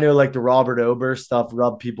gets. I know like the Robert Ober stuff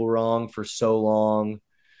rubbed people wrong for so long,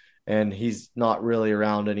 and he's not really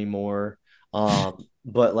around anymore.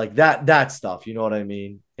 But like that stuff, you know what I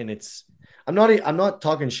mean? And I'm not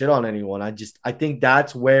talking shit on anyone. I think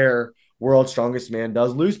that's where World's Strongest Man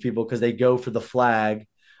does lose people because they go for the flag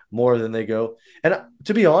more than they go. And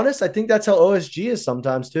to be honest, I think that's how OSG is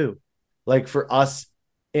sometimes too. Like for us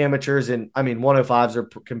amateurs, and I mean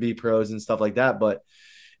 105s can be pros and stuff like that, but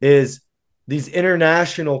is these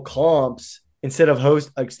international comps instead of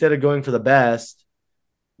going for the best,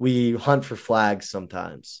 we hunt for flags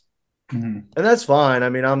sometimes. And that's fine. I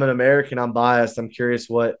mean, I'm an American. I'm biased. I'm curious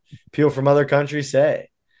what people from other countries say.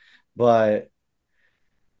 But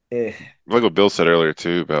Like what Bill said earlier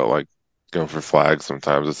too about like going for flags.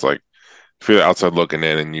 Sometimes it's like if you're outside looking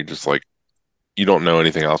in and you just like you don't know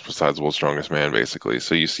anything else besides World's Strongest Man, basically.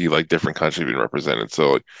 So you see like different countries being represented.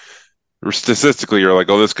 So like statistically, you're like,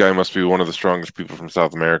 oh, this guy must be one of the strongest people from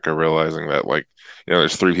South America, realizing that like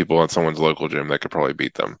there's three people at someone's local gym that could probably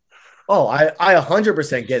beat them. oh, I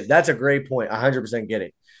 100% get it. That's a great point. I 100% get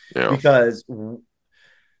it Yeah. because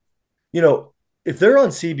if they're on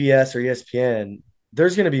CBS or ESPN,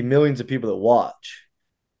 there's going to be millions of people that watch,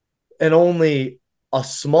 and only a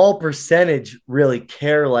small percentage really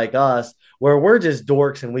care like us, where we're just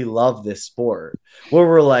dorks and we love this sport. Where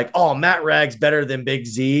we're like, oh, Matt Rag's better than Big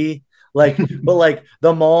Z. Like, but like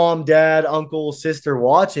the mom, dad, uncle, sister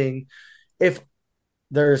watching, if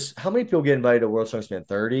there's how many people get invited to World Strongest Man?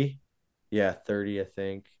 30? Yeah, 30, I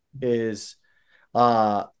think, is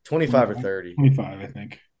 25 or 30. 25, I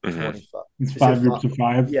think. 25. It's five groups of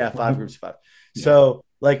five. Yeah, five groups of five. Yeah. So,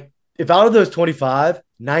 like, if out of those 25,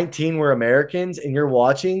 19 were Americans and you're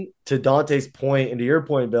watching, to Dante's point and to your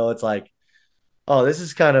point, Bill, it's like, oh, this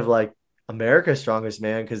is kind of like America's Strongest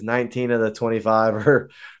Man because 19 of the 25 are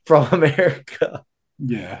from America.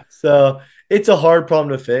 Yeah. So it's a hard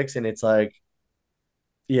problem to fix. And it's like,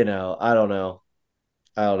 I don't know.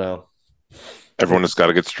 Everyone has got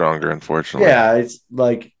to get stronger, unfortunately. Yeah, it's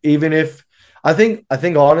like even if I think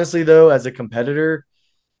honestly though, as a competitor,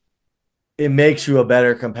 it makes you a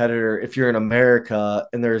better competitor if you're in America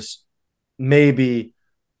and there's maybe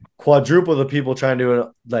quadruple the people trying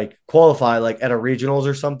to like qualify like at a regionals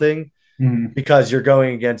or something because you're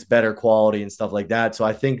going against better quality and stuff like that. So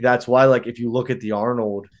I think that's why, like, if you look at the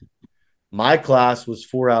Arnold, my class was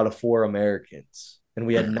 4 out of 4 Americans and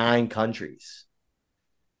we had 9 countries.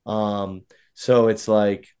 So it's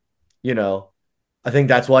like, I think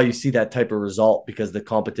that's why you see that type of result because the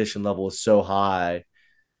competition level is so high.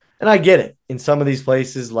 And I get it. In some of these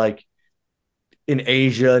places, like in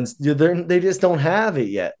Asia, and they just don't have it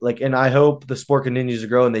yet. Like, and I hope the sport continues to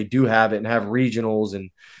grow and they do have it and have regionals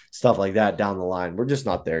and stuff like that down the line. We're just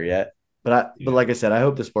not there yet. But like I said, I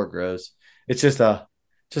hope the sport grows. It's just a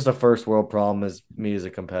first world problem as me as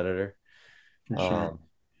a competitor. For sure.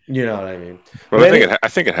 You know what I mean? But I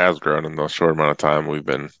think it has grown in the short amount of time we've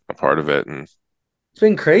been a part of it, and it's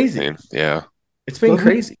been crazy. I mean, yeah, it's been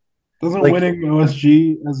crazy. Doesn't winning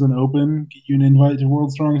OSG as an open get you an invite to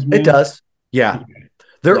World's Strongest Man? It does. Yeah.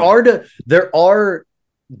 Okay.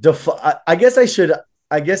 I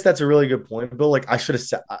guess that's a really good point, Bill. Like I should have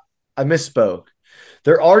said, I misspoke.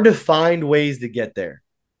 There are defined ways to get there.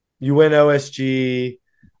 You win OSG,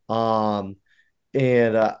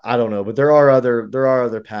 and I don't know, but there are other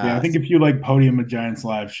paths. Yeah, I think if you like podium a Giants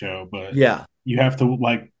live show, but yeah, you have to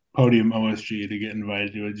like podium OSG to get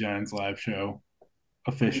invited to a Giants live show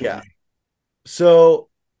officially. Yeah. So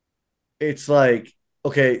it's like,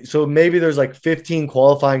 okay, so maybe there's like 15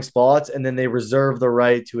 qualifying spots and then they reserve the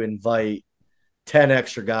right to invite 10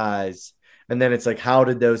 extra guys. And then it's like, how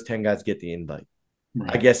did those 10 guys get the invite?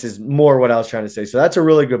 Right. I guess is more what I was trying to say. So that's a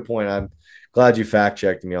really good point. I'm glad you fact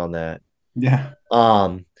checked me on that. Yeah.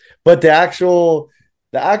 But the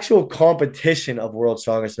actual competition of World's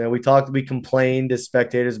Strongest Man, we complained as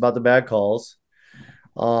spectators about the bad calls,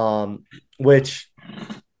 which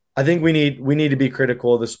I think we need to be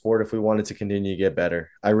critical of the sport if we want it to continue to get better.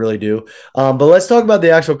 I really do. But let's talk about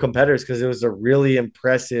the actual competitors because it was a really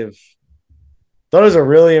impressive. Thought it was a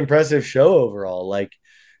really impressive show overall. Like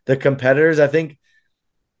the competitors, I think,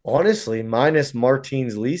 honestly, minus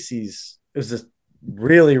Martins Lisi's, it was a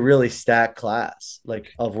really, really stacked class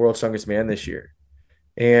like of World's Strongest Man this year.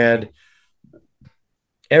 And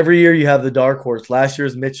every year you have the dark horse. Last year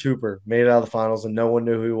was Mitch Hooper, made it out of the finals, and no one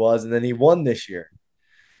knew who he was. And then he won this year.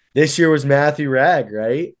 This year was Matthew Rag,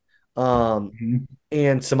 right?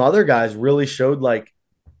 And some other guys really showed like,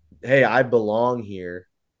 hey, I belong here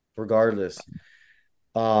regardless.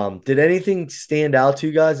 Did anything stand out to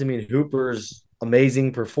you guys? I mean, Hooper's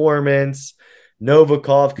amazing performance.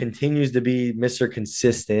 Novikov continues to be Mr.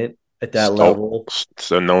 Consistent at that level.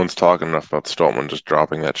 So no one's talking enough about Stoltman just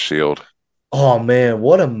dropping that shield. Oh, man,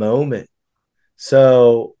 what a moment.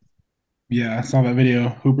 So. Yeah, I saw that video,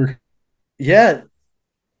 Hooper. Yeah.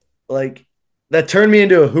 Like, that turned me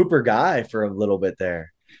into a Hooper guy for a little bit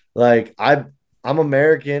there. Like I'm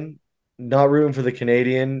American, not rooting for the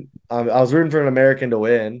Canadian. I was rooting for an American to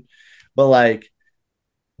win, but like,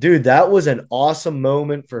 dude, that was an awesome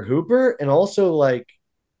moment for Hooper, and also like,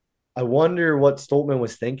 I wonder what Stoltman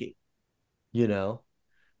was thinking. You know,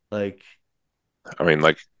 like, I mean,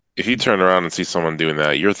 like if you turn around and see someone doing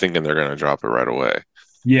that, you're thinking they're going to drop it right away.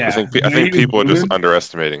 Yeah, I the way think he was people are just moving.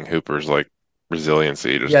 underestimating Hooper's like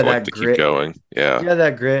resiliency, just yeah, like that to keep grit, going. Yeah. yeah,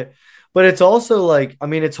 that grit. But it's also like, I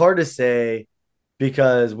mean, it's hard to say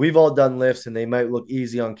because we've all done lifts and they might look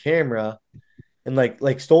easy on camera, and like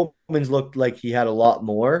Stoltman's looked like he had a lot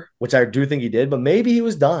more, which I do think he did, but maybe he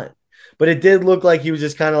was done. But it did look like he was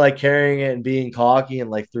just kind of like carrying it and being cocky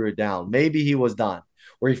and like threw it down. Maybe he was done,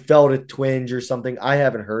 or he felt a twinge or something. I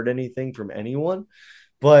haven't heard anything from anyone,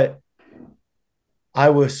 but I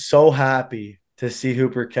was so happy to see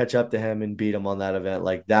Hooper catch up to him and beat him on that event.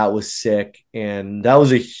 Like that was sick, and that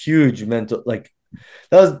was a huge mental like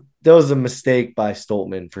that was a mistake by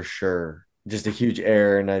Stoltman for sure. Just a huge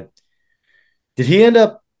error, and I did he end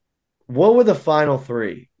up what were the final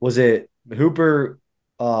three? Was it Hooper,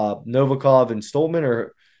 Novikov, and Stoltman,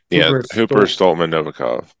 or Yeah. Hooper, Hooper, Stoltman,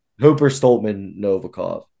 Novikov. Hooper, Stoltman,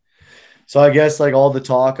 Novikov? So I guess like all the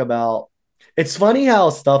talk about it's funny how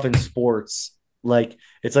stuff in sports like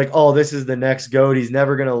it's like, oh, this is the next goat. He's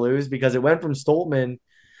never gonna lose because it went from Stoltman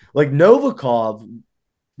like Novikov.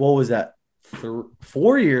 What was that?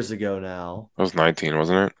 4 years ago now. That was 19,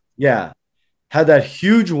 wasn't it? Yeah, had that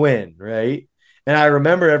huge win, right? And I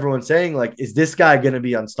remember everyone saying, like, is this guy going to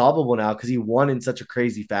be unstoppable now? Because he won in such a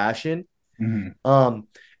crazy fashion. Mhm.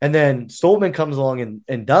 And then Stoltman comes along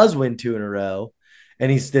and does win two in a row.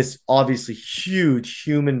 And he's this obviously huge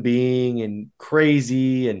human being and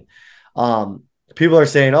crazy. And people are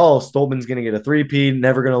saying, oh, Stoltman's going to get a three-peat,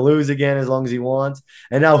 never going to lose again as long as he wants.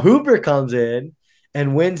 And now Hooper comes in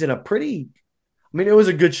and wins in a pretty, I mean, it was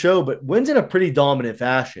a good show, but wins in a pretty dominant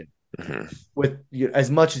fashion Hmm. with as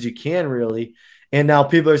much as you can, really. And now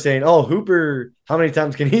people are saying, "Oh, Hooper, how many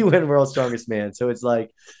times can he win World's Strongest Man?" So it's like,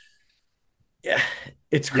 yeah,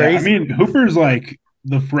 it's Yeah, I crazy. mean, Hooper's like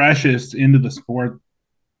the freshest into the sport.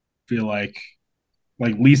 Feel like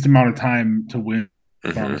least amount of time to win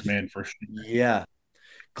Hmm. strongest man for sure. Yeah,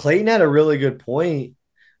 Clayton had a really good point.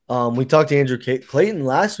 We talked to Andrew Clayton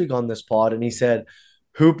last week on this pod, and he said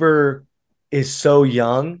Hooper is so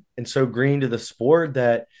young and so green to the sport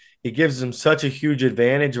that it gives him such a huge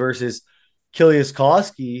advantage versus Kilias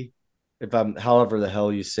Koski, if I'm however the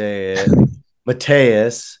hell you say it,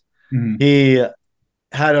 Mateus. Mhm. He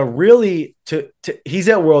had a really to he's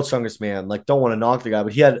at World's Strongest Man. Like, don't want to knock the guy,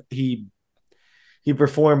 but he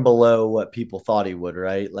performed below what people thought he would,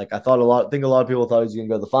 right? Like I think a lot of people thought he was gonna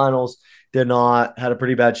go to the finals, did not, had a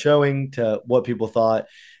pretty bad showing to what people thought.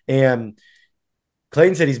 And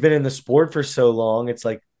Clayton said he's been in the sport for so long. It's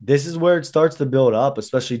like this is where it starts to build up,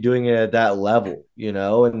 especially doing it at that level, you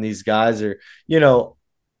know. And these guys are, you know,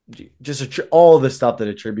 just all the stuff that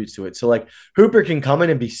attributes to it. So like Hooper can come in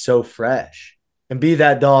and be so fresh and be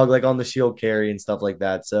that dog like on the shield carry and stuff like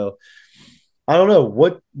that. So I don't know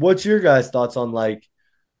what's your guys' thoughts on like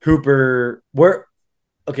Hooper. Where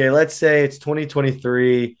okay, let's say it's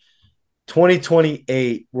 2023,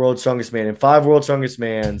 2028 World Strongest Man and five World Strongest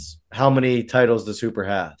Mans. How many titles does Hooper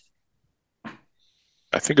have?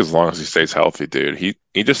 I think as long as he stays healthy, dude, he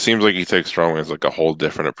just seems like he takes strongman as like a whole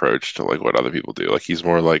different approach to like what other people do. Like he's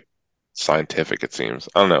more like scientific, it seems.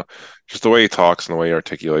 I don't know, just the way he talks and the way he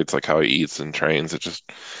articulates, like how he eats and trains. It just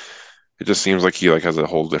seems like he like has a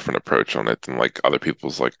whole different approach on it than like other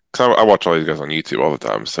people's. Like, 'cause I watch all these guys on YouTube all the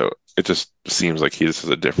time, so it just seems like he just has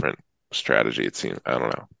a different strategy. It seems I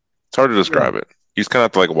don't know. It's hard to Yeah. describe it. You just kind of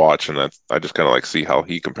have to like watch, and that's I just kind of like see how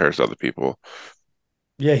he compares to other people.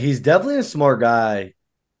 Yeah, he's definitely a smart guy.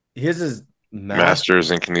 His is master.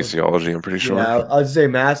 Masters in kinesiology, I'm pretty sure. Yeah, I'd say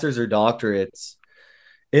masters or doctorates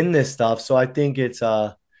in this stuff. So I think it's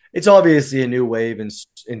obviously a new wave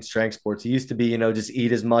in strength sports. It used to be, you know, just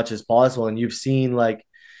eat as much as possible. And you've seen like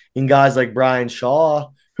in guys like Brian Shaw,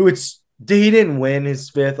 who it's he didn't win his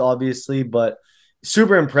fifth, obviously, but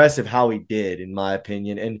super impressive how he did, in my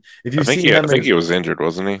opinion. And if you've seen I him think he was injured,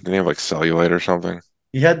 wasn't he? Didn't he have like cellulite or something?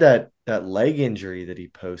 he had that leg injury that he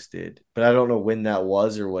posted, but I don't know when that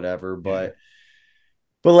was or whatever. Yeah.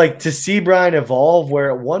 But like to see Brian evolve,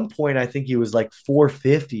 where at one point I think he was like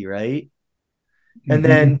 450, right? And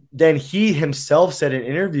Mhm. then he himself said in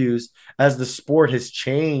interviews, as the sport has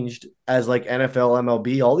changed, as like NFL,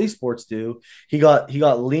 MLB, all these sports do, he got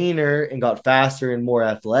leaner and got faster and more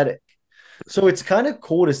athletic. So it's kind of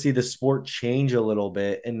cool to see the sport change a little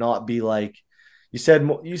bit and not be like,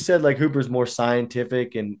 you said like Hooper's more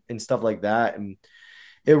scientific and stuff like that, and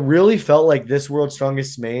it really felt like this World's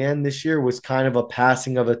Strongest Man this year was kind of a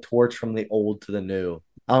passing of a torch from the old to the new.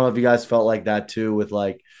 I don't know if you guys felt like that too, with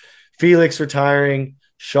like Felix retiring,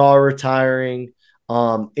 Shaw retiring,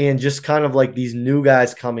 and just kind of like these new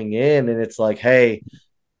guys coming in, and it's like, hey,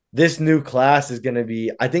 this new class is going to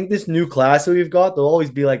be. I think this new class that we've got, there'll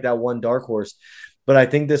always be like that one dark horse, but I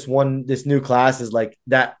think this new class is like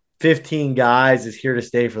that 15 guys is here to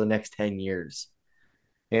stay for the next 10 years.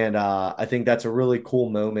 And I think that's a really cool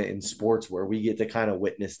moment in sports where we get to kind of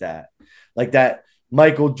witness that, like that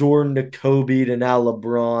Michael Jordan to Kobe to now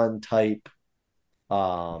LeBron type,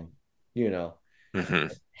 um, you know, Hmm.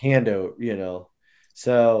 hando,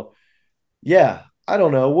 So yeah, I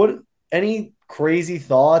don't know what any crazy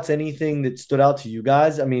thoughts, anything that stood out to you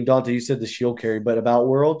guys. I mean, Dante, you said the shield carry, but about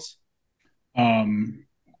Worlds,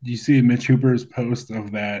 Do you see Mitch Hooper's post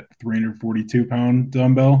of that 342-pound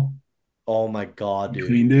dumbbell? oh my god, He dude,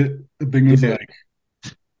 cleaned it. The thing was dude. like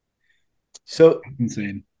So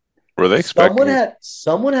insane. Were they expecting?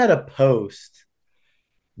 someone had a post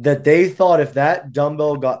that they thought if that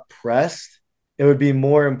dumbbell got pressed, it would be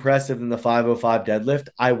more impressive than the 505 deadlift.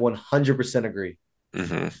 I 100% agree.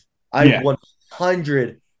 Hmm. I Yeah.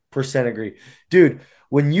 100% agree. Dude,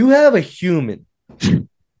 when you have a human,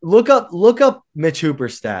 look up Mitch Hooper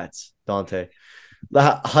stats, Dante, the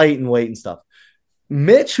height and weight and stuff.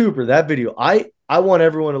 Mitch Hooper, that video, I want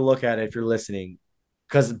everyone to look at it if you're listening,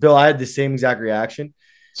 because Bill, I had the same exact reaction.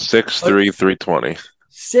 6'3", 320.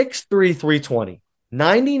 6'3", 320.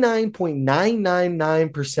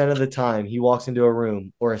 99.999% of the time he walks into a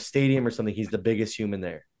room or a stadium or something, he's the biggest human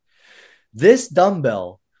there. This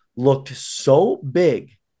dumbbell looked so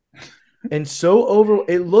big and so over.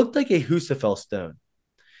 It looked like a Husafel stone.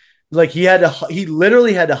 Like he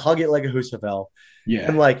literally had to hug it like a Husafel and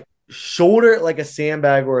Yeah. like shoulder it like a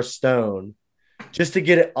sandbag or a stone just to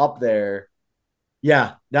get it up there.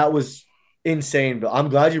 Yeah, that was insane. But I'm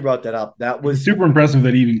glad you brought that up. That It was was, super impressive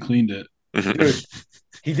that he even cleaned it. dude.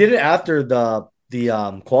 He did it after the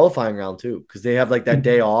qualifying round too, because they have like that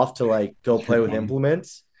day off to like go play with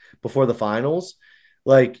implements before the finals.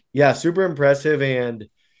 Like, yeah, super impressive. And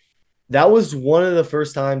that was one of the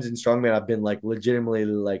first times in strongman I've been like legitimately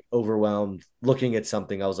like overwhelmed looking at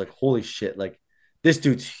something. I was like, holy shit, like this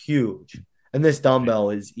dude's huge. And this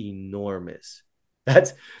dumbbell is enormous.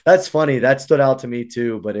 That's that's funny. That stood out to me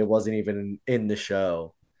too, but it wasn't even in the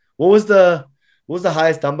show. What was the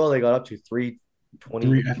highest dumbbell they got up to?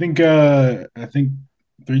 320? I think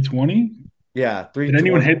 320. Yeah, Did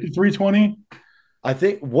anyone 320. hit the 320? I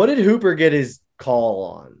think what did Hooper get his call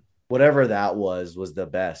on? Whatever that was the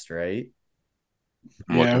best, right?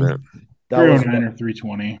 I'm Yeah, it looking was at. That was 309 or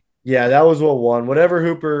 320. yeah, that was what won. Whatever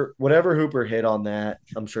Hooper hit on that,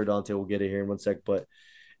 I'm sure Dante will get it here in 1 sec. But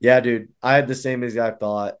yeah, dude, I had the same exact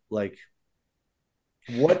thought. Like,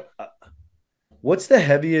 what what's the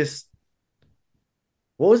heaviest?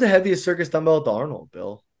 What was the heaviest circus dumbbell at the Arnold,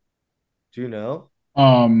 Bill? Do you know?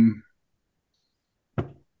 Um,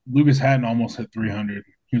 Lucas Hatton almost hit 300.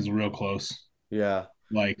 He was real close. Yeah.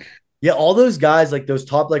 Like, Yeah, all those guys, like those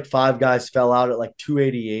top like five guys fell out at like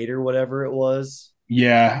 288 or whatever it was.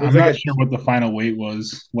 yeah, It was I'm like not a sure what the final weight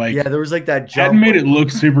was. yeah, Like, there was like that Hatton jump. made it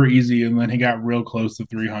look super easy, and then he got real close to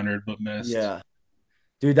 300, but missed. Yeah.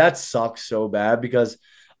 Dude, that sucks so bad because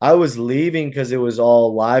I was leaving because it was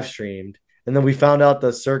all live streamed. And then we found out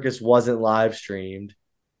the circus wasn't live streamed.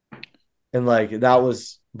 And like that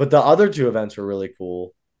was, but the other two events were really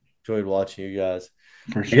cool. Enjoyed watching you guys.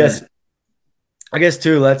 For I sure. guess, I guess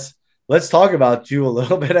too, let's talk about you a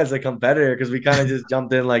little bit as a competitor because we kind of just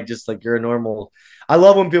jumped in like just like you're a normal. I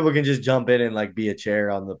love when people can just jump in and like be a chair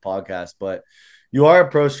on the podcast, but you are a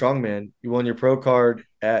pro strongman. You won your pro card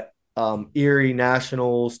at Erie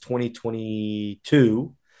Nationals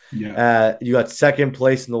 2022. Yeah. You got second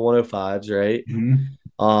place in the 105s, right?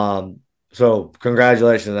 Mhm. So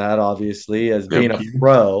congratulations on that, obviously, as being Yep. a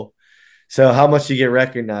pro. So how much do you get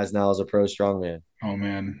recognized now as a pro strongman? Oh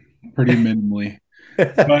man, pretty minimally. you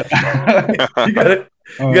But gotta you gotta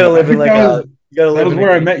I live in think like a you gotta that live was in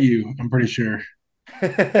where I a met you. I'm pretty sure.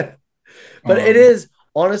 but it Um, is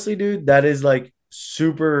honestly, dude, that is like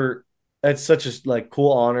super. It's such a like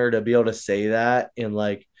cool honor to be able to say that. And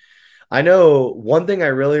like, I know one thing I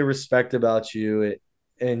really respect about you,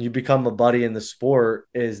 and you become a buddy in the sport,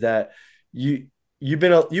 is that you you've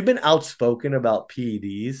been outspoken about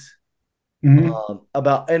PEDs, mhm.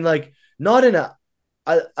 about and like not in a.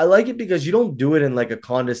 I like it because you don't do it in like a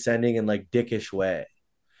condescending and like dickish way,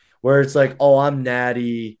 where it's like, oh, I'm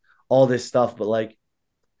natty, all this stuff, but like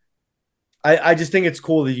I just think it's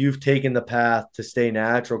cool that you've taken the path to stay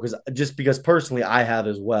natural because personally I have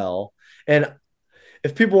as well. And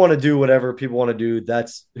if people want to do whatever people want to do,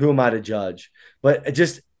 that's who am I to judge? But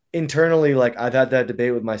just internally, like I've had that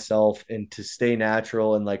debate with myself and to stay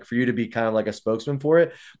natural and like for you to be kind of like a spokesman for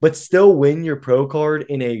it, but still win your pro card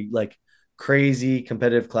in a like crazy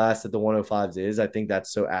competitive class that the 105s is. I think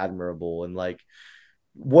that's so admirable. And like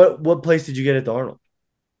what place did you get at the Arnold?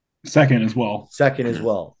 Second as well. Second as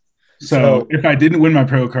well. So if I didn't win my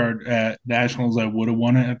pro card at Nationals, I would have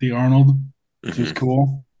won it at the Arnold, which is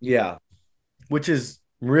cool. Yeah, which is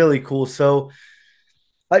really cool. So,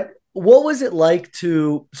 what was it like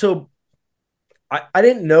to? So, I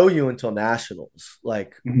didn't know you until Nationals.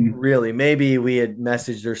 Like, really, maybe we had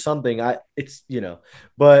messaged or something.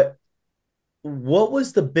 But what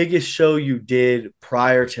was the biggest show you did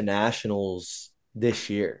prior to Nationals this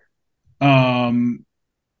year? Last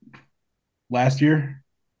year.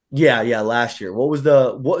 Yeah, last year. What was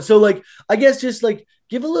what? So like, I guess just like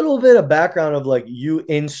give a little bit of background of like you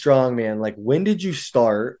in strongman. Like, when did you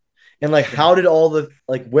start, and like how did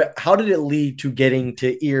how did it lead to getting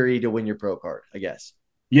to Erie to win your pro card? I guess.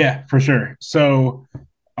 Yeah, for sure. So,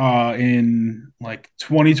 in like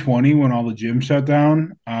 2020, when all the gyms shut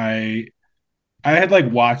down, I had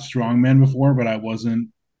like watched strongman before, but I wasn't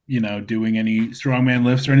doing any strongman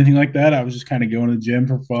lifts or anything like that. I was just kind of going to the gym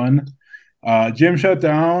for fun. Gym shut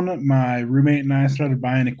down. My roommate and I started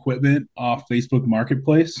buying equipment off Facebook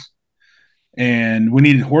Marketplace, and we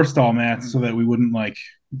needed horse stall mats so that we wouldn't like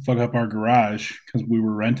fuck up our garage because we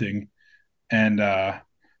were renting. And I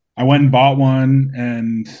went and bought one,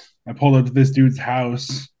 and I pulled up to this dude's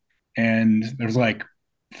house, and there's like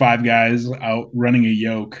 5 guys out running a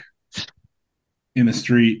yoke in the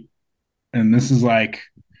street, and this is like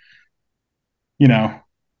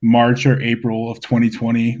March or April of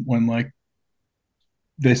 2020 when like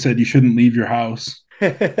they said you shouldn't leave your house.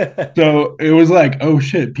 So it was like, oh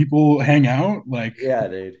shit, people hang out, like, yeah,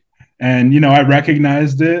 dude. And I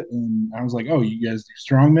recognized it, and I was like, oh, you guys do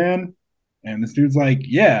strongman? And this dude's like,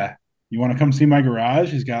 yeah, you want to come see my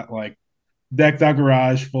garage? He's got like decked out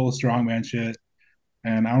garage full of strongman shit.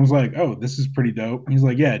 And I was like, oh, this is pretty dope. He's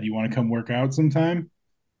like, yeah, do you want to come work out sometime?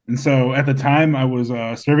 And so at the time I was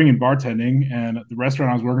serving and bartending, and the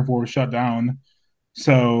restaurant I was working for was shut down.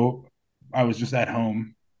 So I was just at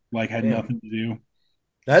home, like had nothing to do.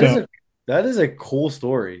 That is a cool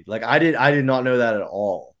story. Like I did not know that at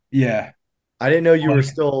all. Yeah. I didn't know you were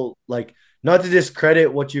still like, not to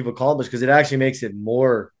discredit what you've accomplished because it actually makes it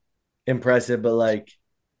more impressive, but like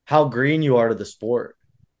how green you are to the sport.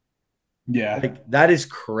 Yeah. Like that is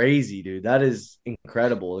crazy, dude. That is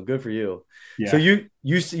incredible. Good for you. Yeah. So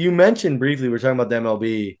you mentioned briefly, we're talking about the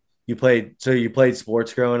MLB. You played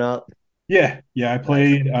sports growing up? Yeah. I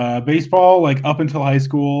played baseball like up until high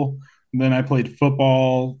school. And then I played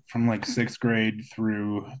football from like 6th grade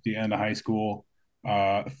through the end of high school.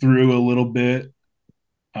 Threw a little bit,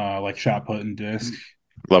 like shot put and disc.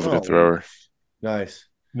 Love the thrower. Nice.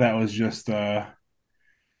 That was just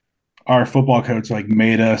our football coach like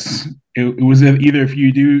made us. It was either if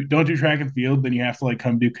you don't do track and field, then you have to like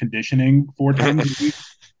come do conditioning 4 times a week.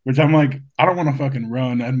 Which I'm like, I don't want to fucking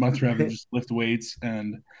run. I'd much rather just lift weights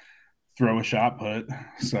and throw a shot put.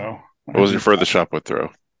 So, what was your furthest shot put throw?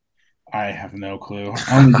 I have no clue.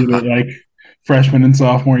 I only did it like freshman and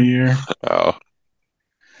sophomore year. Oh.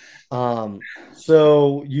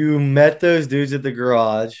 So you met those dudes at the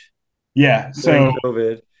garage. Yeah. So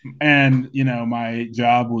COVID. And my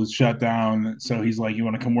job was shut down. So he's like, you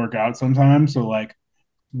want to come work out sometime? So like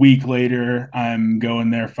week later, I'm going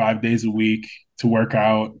there 5 days a week to work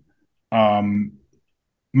out.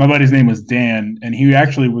 My buddy's name was Dan, and he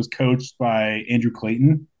actually was coached by Andrew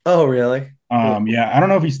Clayton. Oh, really? Cool. Yeah, I don't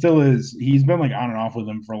know if he still is. He's been like on and off with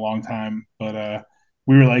him for a long time, but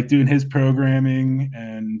we were like doing his programming,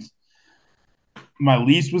 and my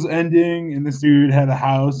lease was ending, and this dude had a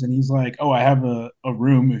house, and he's like, oh, I have a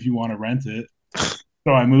room if you want to rent it.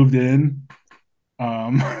 So I moved in.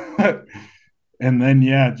 And then,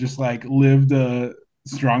 yeah, just like lived a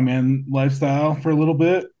strongman lifestyle for a little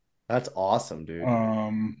bit. That's awesome, dude.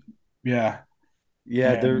 Yeah.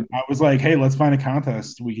 Yeah. I was like, hey, let's find a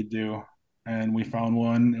contest we could do. And we found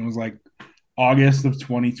one. It was like August of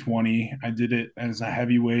 2020. I did it as a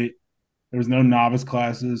heavyweight. There was no novice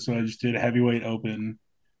classes, so I just did a heavyweight open,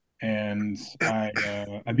 and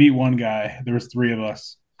I beat one guy. There was 3 of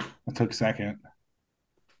us. I took second.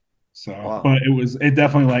 So, wow. But it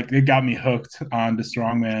definitely like it got me hooked on to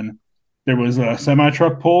strongman. There was a semi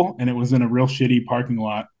truck pull, and it was in a real shitty parking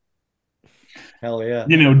lot. Hell yeah!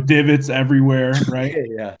 Divots everywhere, right?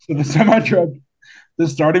 Yeah. So the semi truck, the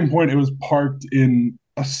starting point, it was parked in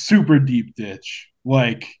a super deep ditch.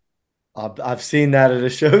 Like, I've seen that at a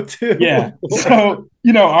show too. yeah. So,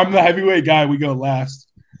 I'm the heavyweight guy. We go last.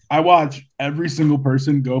 I watch every single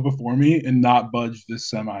person go before me and not budge this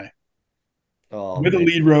semi Oh with a man.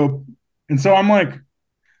 lead rope. And so I'm like,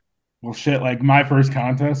 well, shit, like my first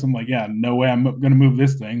contest, I'm like, yeah, no way I'm going to move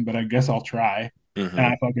this thing, but I guess I'll try. Hmm.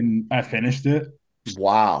 And I finished it.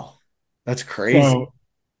 Wow. That's crazy. So,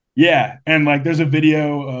 yeah. And like, there's a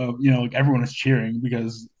video of, like everyone is cheering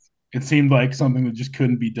because it seemed like something that just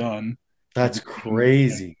couldn't be done. That's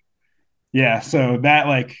crazy. Yeah. So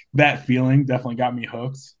that feeling definitely got me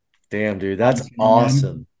hooked. Damn, dude. That's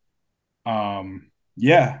awesome.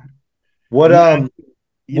 Yeah. What And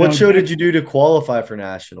what show did you do to qualify for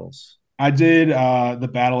nationals? I did the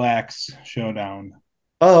Battle Axe Showdown.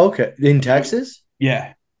 Oh, okay. In Texas?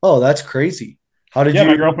 Yeah. Oh, that's crazy. How did Yeah,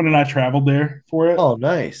 my you? girlfriend and I traveled there for it. Oh,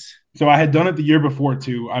 nice. So I had done it the year before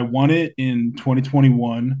too. I won it in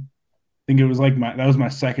 2021. I think it was that was my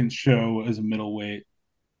second show as a middleweight.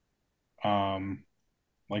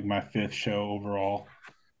 Like my fifth show overall.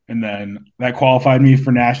 And then that qualified me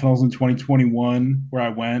for nationals in 2021, where I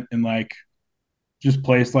went and like just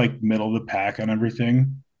placed like middle of the pack on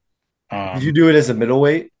everything. Did you do it as a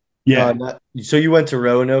middleweight? Yeah. So you went to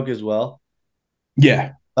Roanoke as well?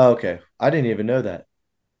 Yeah. Oh, okay. I didn't even know that.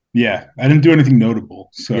 Yeah. I didn't do anything notable.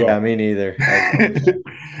 So Yeah, me neither.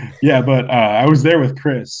 yeah, but I was there with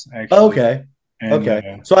Chris actually. Okay. And,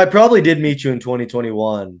 Okay. So I probably did meet you in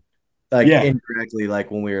 2021, like Yeah. indirectly,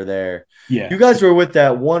 like when we were there. yeah. You guys were with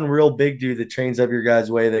that one real big dude that trains up your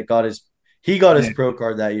guys' way that got his Yeah. pro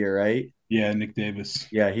card that year, right? Yeah, Nick Davis.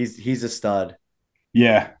 Yeah, he's a stud.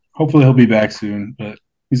 Yeah. Hopefully he'll be back soon, but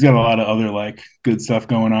he's got a lot of other like good stuff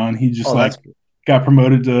going on. He just Oh, got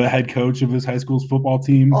promoted to head coach of his high school's football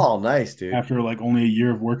team oh, nice, dude. after like only a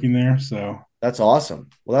year of working there. So That's awesome.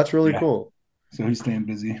 Well, that's really Yeah. cool. so he's staying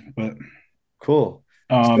busy. But Cool.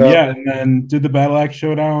 yeah, and then did the Battle Axe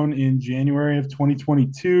Showdown in January of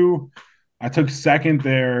 2022. I took second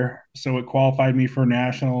there, so it qualified me for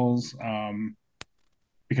nationals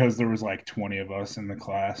because there was like 20 of us in the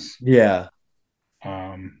class. Yeah.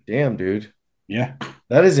 Um, Damn, dude. yeah,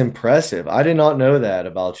 That is impressive. I did not know that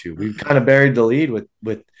about you. We've kind of buried the lead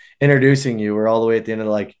with introducing you. We're all the way at the end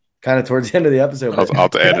of kind of towards the end of the episode. I'll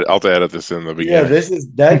have to edit this in the Yeah, beginning. this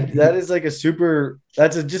is that is like a super.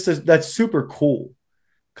 That's super cool.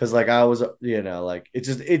 Because like I was, like it's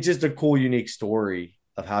just a cool, unique story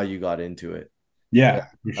of how you got into it. yeah,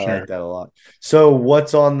 for I sure. like that a lot. So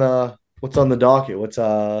what's on the docket? What's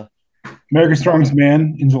America's Strongest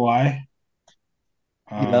Man in July.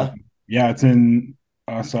 Yeah. Yeah, it's in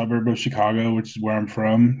a suburb of Chicago, which is where I'm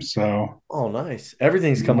from. So Oh, nice.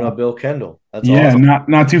 Everything's coming up Bill Kendall. That's yeah, awesome.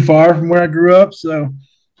 not too far from where I grew up. So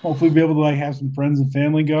hopefully be able to like have some friends and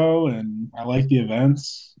family go, and I like the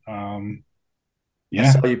events. I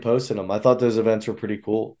Yeah, saw you posting them. I thought those events were pretty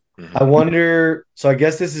cool. Mhm. I wonder, so I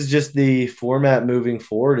guess this is just the format moving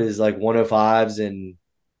forward is like 105s and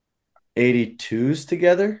 82s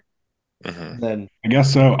together. Mhm. And then I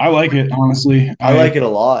guess so. I like it honestly. I like it a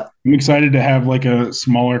lot. I'm excited to have like a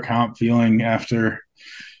smaller comp feeling after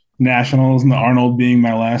nationals and the Arnold being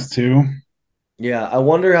my last two. Yeah, I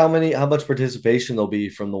wonder how much participation there'll be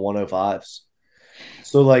from the 105s.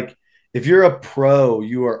 So like if you're a pro,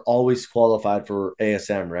 you are always qualified for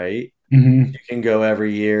ASM, right? Mm-hmm. You can go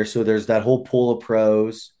every year. So there's that whole pool of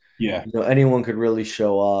pros. Yeah. Anyone could really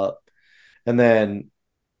show up. And then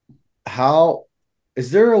how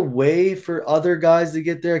is there a way for other guys to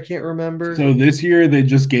get there? I can't remember. So this year they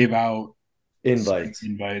just gave out Invites.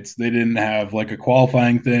 They didn't have like a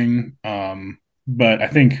qualifying thing. But I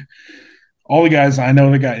think all the guys I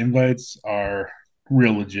know that got invites are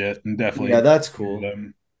real legit and definitely. Yeah, that's cool.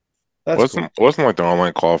 That's cool. Wasn't like the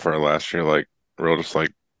online qualifier last year like real just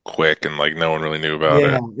like quick and like no one really knew about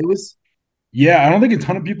Yeah, it. it was. Yeah, I don't think a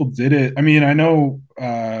ton of people did it. I mean, I know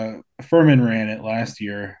Furman ran it last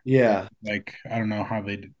year. Yeah, Like, I don't know how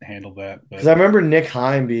they handled that, because I but remember Nick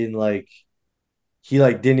Heim being like, he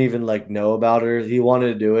like didn't even like know about her. He wanted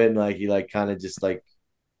to do it, and like he like kind of just like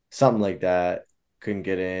something like that couldn't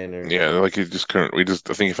get in, or Yeah, like he just couldn't. I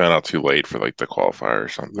think he found out too late for like the qualifier or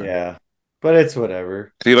something. yeah. But it's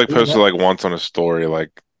whatever. He like posted like once on a story, and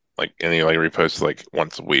he like reposted like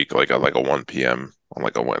once a week, like at like a 1 p.m. on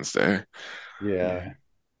like a Wednesday. Yeah.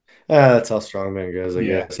 That's how strongman goes, I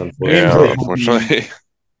Yeah. guess. Yeah, Unfortunately, Unfortunately.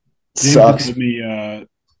 James sucks. told me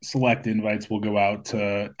select invites will go out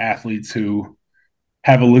to athletes who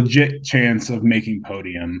have a legit chance of making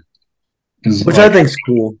podium. Is Which like I think's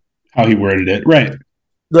cool. how he worded it. Right.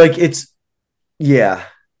 Like yeah.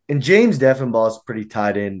 And James Deffenbaugh's pretty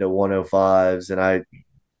tied into 105s, and I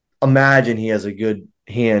imagine he has a good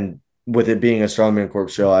and with it being a Strongman Corp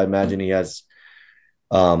show, I imagine he has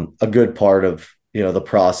a good part of the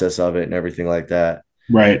process of it and everything like that.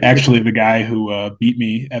 Right. Actually, the guy who beat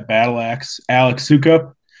me at Battle Axe, Alex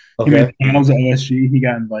Sukup, he made Okay. the finals at OSG. He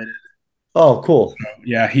got invited. Oh, cool.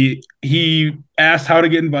 Yeah, he asked how to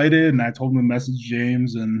get invited, and I told him to message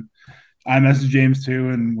James, and I messaged James too,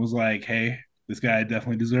 and was like, "Hey, this guy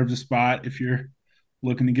definitely deserves a spot if you're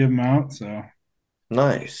looking to give him out." So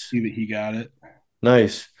Nice. see that he got it.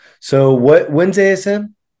 Nice. So when's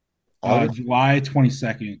ASM? August? July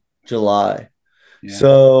 22nd. July. Yeah.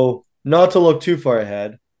 So not to look too far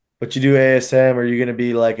ahead, but you do ASM. Are you going to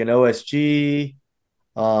be like an OSG?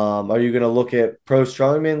 Are you going to look at Pro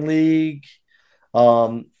Strongman League?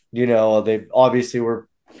 They obviously were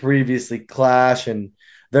previously Clash, and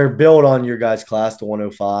they're built on your guys' class to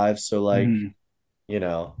 105. So like, you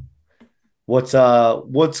know, what's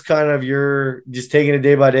kind of your just taking it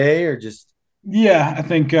day by day, or just Yeah, I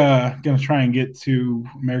think gonna try and get to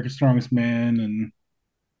America's Strongest Man and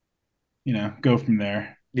go from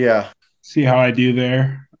there. yeah, See how I do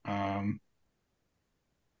there.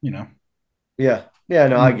 You know, yeah, yeah.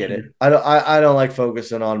 No, I'm I not get sure. it. I don't like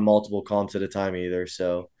focusing on multiple comps at a time either.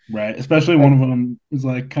 So Right. Especially one of them is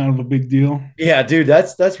like kind of a big deal. yeah, dude,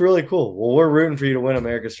 that's really cool. Well, we're rooting for you to win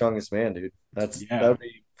America's Strongest Man, dude. That Yeah, would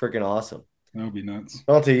be freaking awesome. that would be nuts.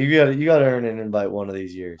 Dante, you gotta earn an invite one of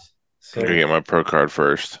these years. I'm gonna So get my pro card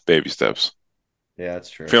first. Baby steps. yeah, that's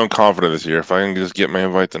true. Feeling confident this year. If I can just get my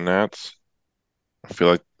invite to Nats, I feel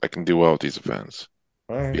like I can do well with these events.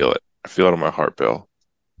 All right. Feel it. I feel it in my heart, Bill.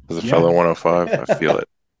 As a Yeah. fellow 105, I feel it.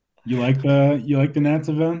 You like the Nats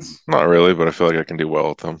events? Not really, but I feel like I can do well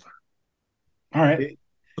with them. All right.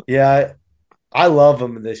 Yeah, I love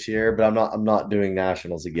them this year, but I'm not doing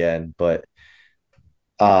nationals again. But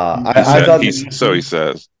I thought So he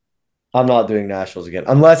says. I'm not doing nationals again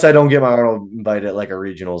unless I don't get my Arnold invite at like a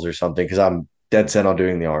regionals or something, because I'm dead set on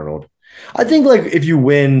doing the Arnold. I think like if you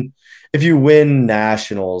win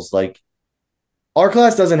nationals, like our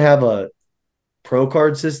class doesn't have a pro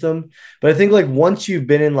card system, but I think like once you've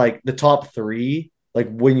been in like the top three, like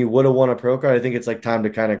when you would have won a pro card, I think it's like time to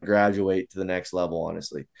kind of graduate to the next level,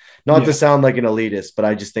 honestly. Not to Yeah. sound like an elitist, but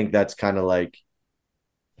I just think that's kind of like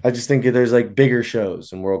I just think there's like bigger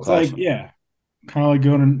shows and world It's class. like, yeah, kind of like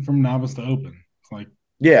going from novice to open. It's like,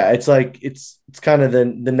 Yeah, it's like it's kind of the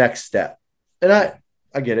next step. And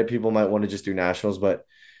I get it. People might want to just do nationals, but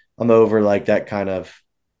I'm over like that kind of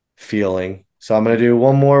feeling. So I'm gonna do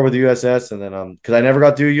one more with USS, and then because I never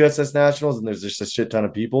got to do USS nationals, and there's just a shit ton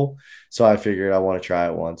of people, so I figured I want to try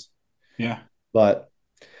it once. yeah. But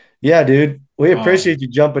yeah, dude, we Um, appreciate you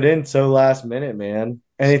jumping in so last minute, man.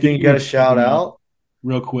 Anything you Speaking got to of shout jumping in, out?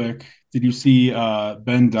 real quick, did you see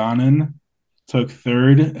Ben Donnan took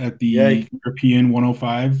third at Yeah, the he European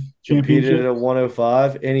 105 competed championship? at a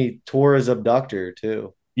 105, and he tore his abductor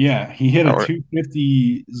too. Yeah, he hit a I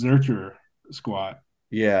 250 Zercher squat,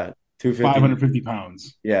 Yeah, 250. 550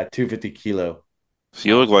 pounds. Yeah, 250 kilo. Does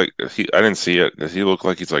he look like I didn't see it. Does he look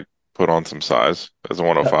like he's like put on some size as a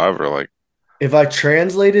 105 or like If I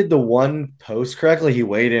translated the one post correctly, he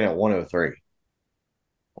weighed in at 103.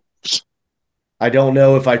 I don't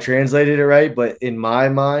know if I translated it right, but in my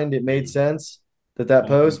mind, it made sense that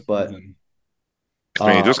post. But I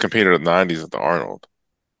mean he just um, competed at 90s at the Arnold.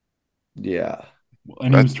 yeah.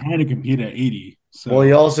 And he was trying to compete at 80. So Well,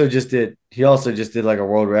 he also just did like a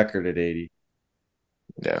world record at 80.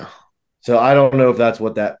 Yeah. So I don't know if that's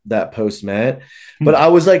what that post meant. But Hmm. I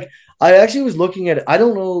was like, I actually was looking at it. I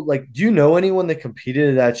don't know, like, do you know anyone that competed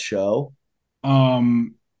at that show?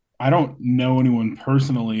 I don't know anyone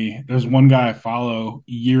personally. There's one guy I follow,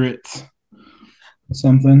 Yerit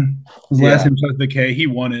something. His last Yeah. name starts with a K. He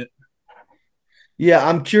won it. Yeah,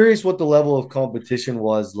 I'm curious what the level of competition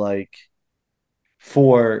was like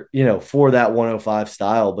for that 105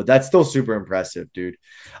 style, but that's still super impressive, dude.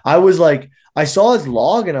 I was like, I saw his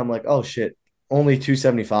log and I'm like, oh shit, only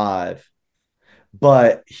 275.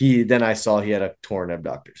 But then I saw he had a torn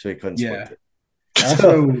abductor, so he couldn't Yeah. split it.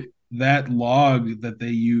 Also, that log that they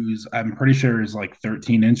use, I'm pretty sure is like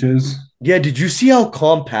 13 inches. Yeah, did you see how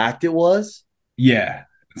compact it was? Yeah.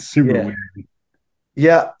 It's super Yeah. weird.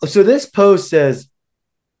 Yeah. So this post says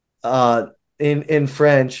in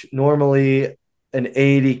French, normally an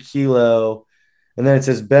 80 kilo, and then it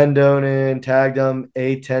says Ben Donen tagged him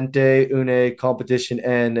a tente une competition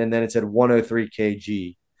N, and then it said 103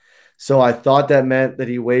 kg. So I thought that meant that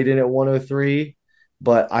he weighed in at 103,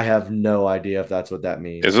 but I have no idea if that's what that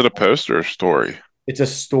means. Is it a post or a story? It's a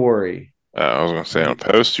story. I was gonna say on a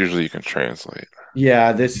post usually you can translate.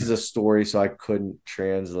 Yeah, this is a story, so I couldn't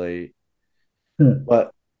translate. Hmm.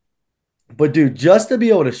 But But dude, just to be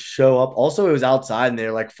able to show up. Also, it was outside and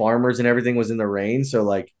they're like farmers and everything was in the rain. So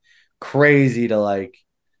like crazy to like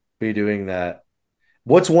be doing that.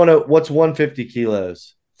 What's 150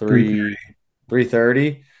 kilos? 330.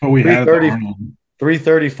 330? But we had the 330 Arnold.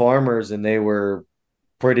 330 farmers and they were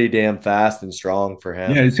pretty damn fast and strong for Yeah,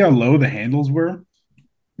 him. you see how low the handles were?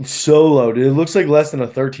 So low, dude. It looks like less than a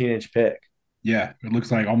 13-inch pick. Yeah, it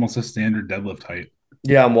looks like almost a standard deadlift height.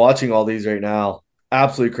 Yeah, I'm watching all these right now.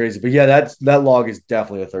 Absolutely crazy. But yeah, that log is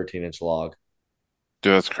definitely a 13-inch log.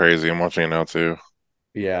 Dude, that's crazy. I'm watching it now too.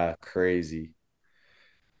 Yeah, crazy.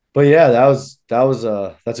 But yeah, that was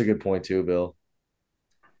that's a good point too, Bill.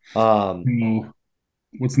 Um So,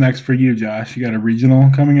 what's next for you, Josh? You got a regional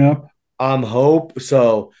coming up? I'm hope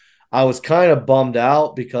so I was kind of bummed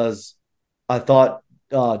out because I thought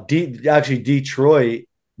actually Detroit,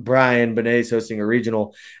 Brian Benet's hosting a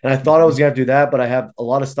regional, and I thought I was gonna do that, but I have a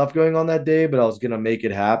lot of stuff going on that day, but I was gonna make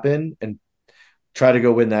it happen and try to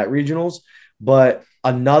go win that regionals. But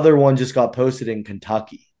another one just got posted in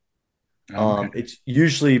Kentucky. Okay. It's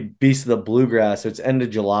usually Beast of the Bluegrass, so it's end of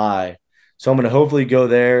July. So I'm gonna hopefully go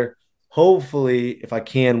there. Hopefully, if I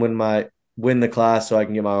can win the class, so I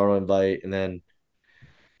can get my own invite, and then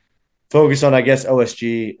focus on I guess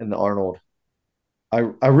OSG and the Arnold.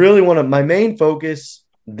 I really want to. My main focus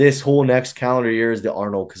this whole next calendar year is the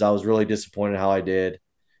Arnold because I was really disappointed how I did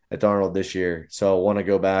at the Arnold this year. So I want to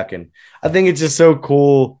go back and I think it's just so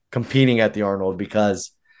cool competing at the Arnold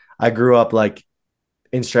because I grew up like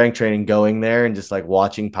in strength training going there and just like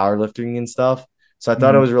watching powerlifting and stuff. So I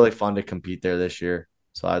thought it Mhm. was really fun to compete there this year.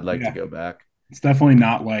 So I'd like to Yeah, go back. it's definitely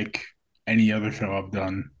not like any other show I've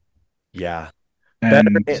done. Yeah. Better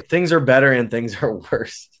And things are better and things are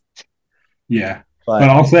worse. yeah, but But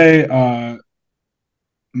I'll say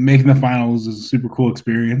making the finals is a super cool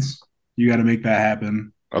experience. You got to make that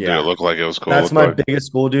happen. Oh, did it yeah, look like it was cool? that's Look my like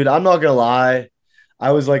biggest goal, dude. I'm not gonna lie.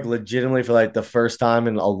 I was like legitimately for like the first time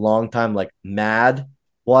in a long time, like mad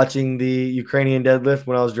watching the Ukrainian deadlift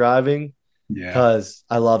when I was driving Yeah. because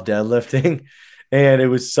I love deadlifting. And it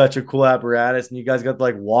was such a cool apparatus. And you guys got to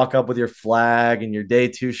like walk up with your flag and your day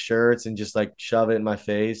two shirts and just like shove it in my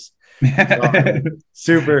face. Oh, man.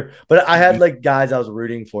 Super. But I had like guys I was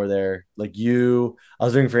rooting for there, like you. I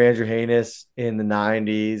was rooting for Andrew Haynes in the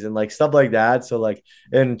 90s and like stuff like that. So, like,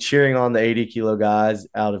 and cheering on the 80 kilo guys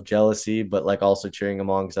out of jealousy, but like also cheering them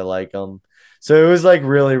on because I like them. So it was like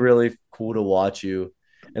really, really cool to watch you.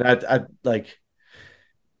 And I like,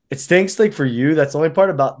 it stinks like for you. That's the only part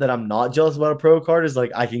about that I'm not jealous about a pro card is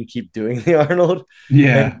like I can keep doing the Arnold and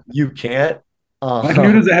Yeah. you can't. I can do it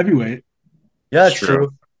Um, as a heavyweight. yeah, it's that's true. true.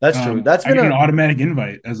 That's true. That's I been get an a, automatic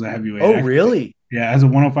invite as a heavyweight, oh, actually. really? Yeah, as a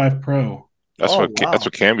 105 pro. Oh, That's wow. what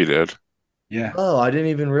Camby did. Yeah. Oh, I didn't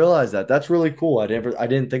even realize that. That's really cool. I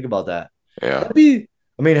didn't think about that. Yeah. That'd be,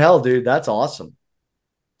 I mean, hell, dude, that's awesome.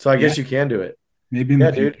 So I Yeah. guess you can do it. Maybe in the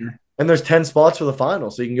Yeah, dude. future. And there's 10 spots for the final,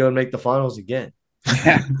 so you can go and make the finals again.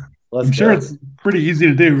 Yeah. Let's I'm sure go. it's pretty easy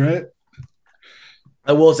to do, right?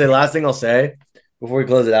 I will say, last thing I'll say before we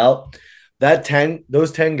close it out,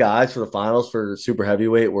 those 10 guys for the finals for super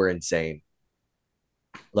heavyweight were insane.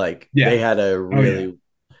 Like Yeah. Oh, yeah.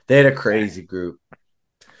 they had a crazy group.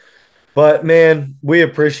 But man, we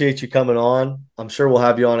appreciate you coming on. I'm sure we'll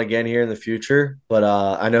have you on again here in the future. But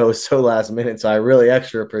I know it was so last minute, so I really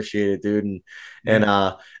extra appreciate it, dude. And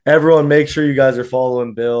Yeah. everyone, make sure you guys are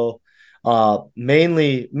following Bill.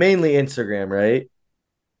 Mainly Instagram, right?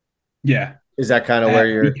 Yeah. Is that kind of where At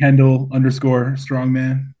you're? Kendall _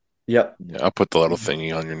 strongman. Yep. Yeah, I'll put the little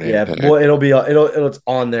thingy on your name Yeah. tag. Well, it's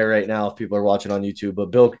on there right now if people are watching on YouTube.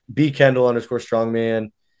 But Bill B Kendall _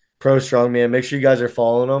 strongman, pro strongman. Make sure you guys are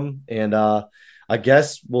following them. And I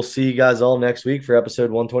guess we'll see you guys all next week for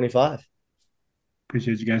episode 125.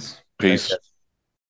 Appreciate you guys. Thanks, Peace. guys.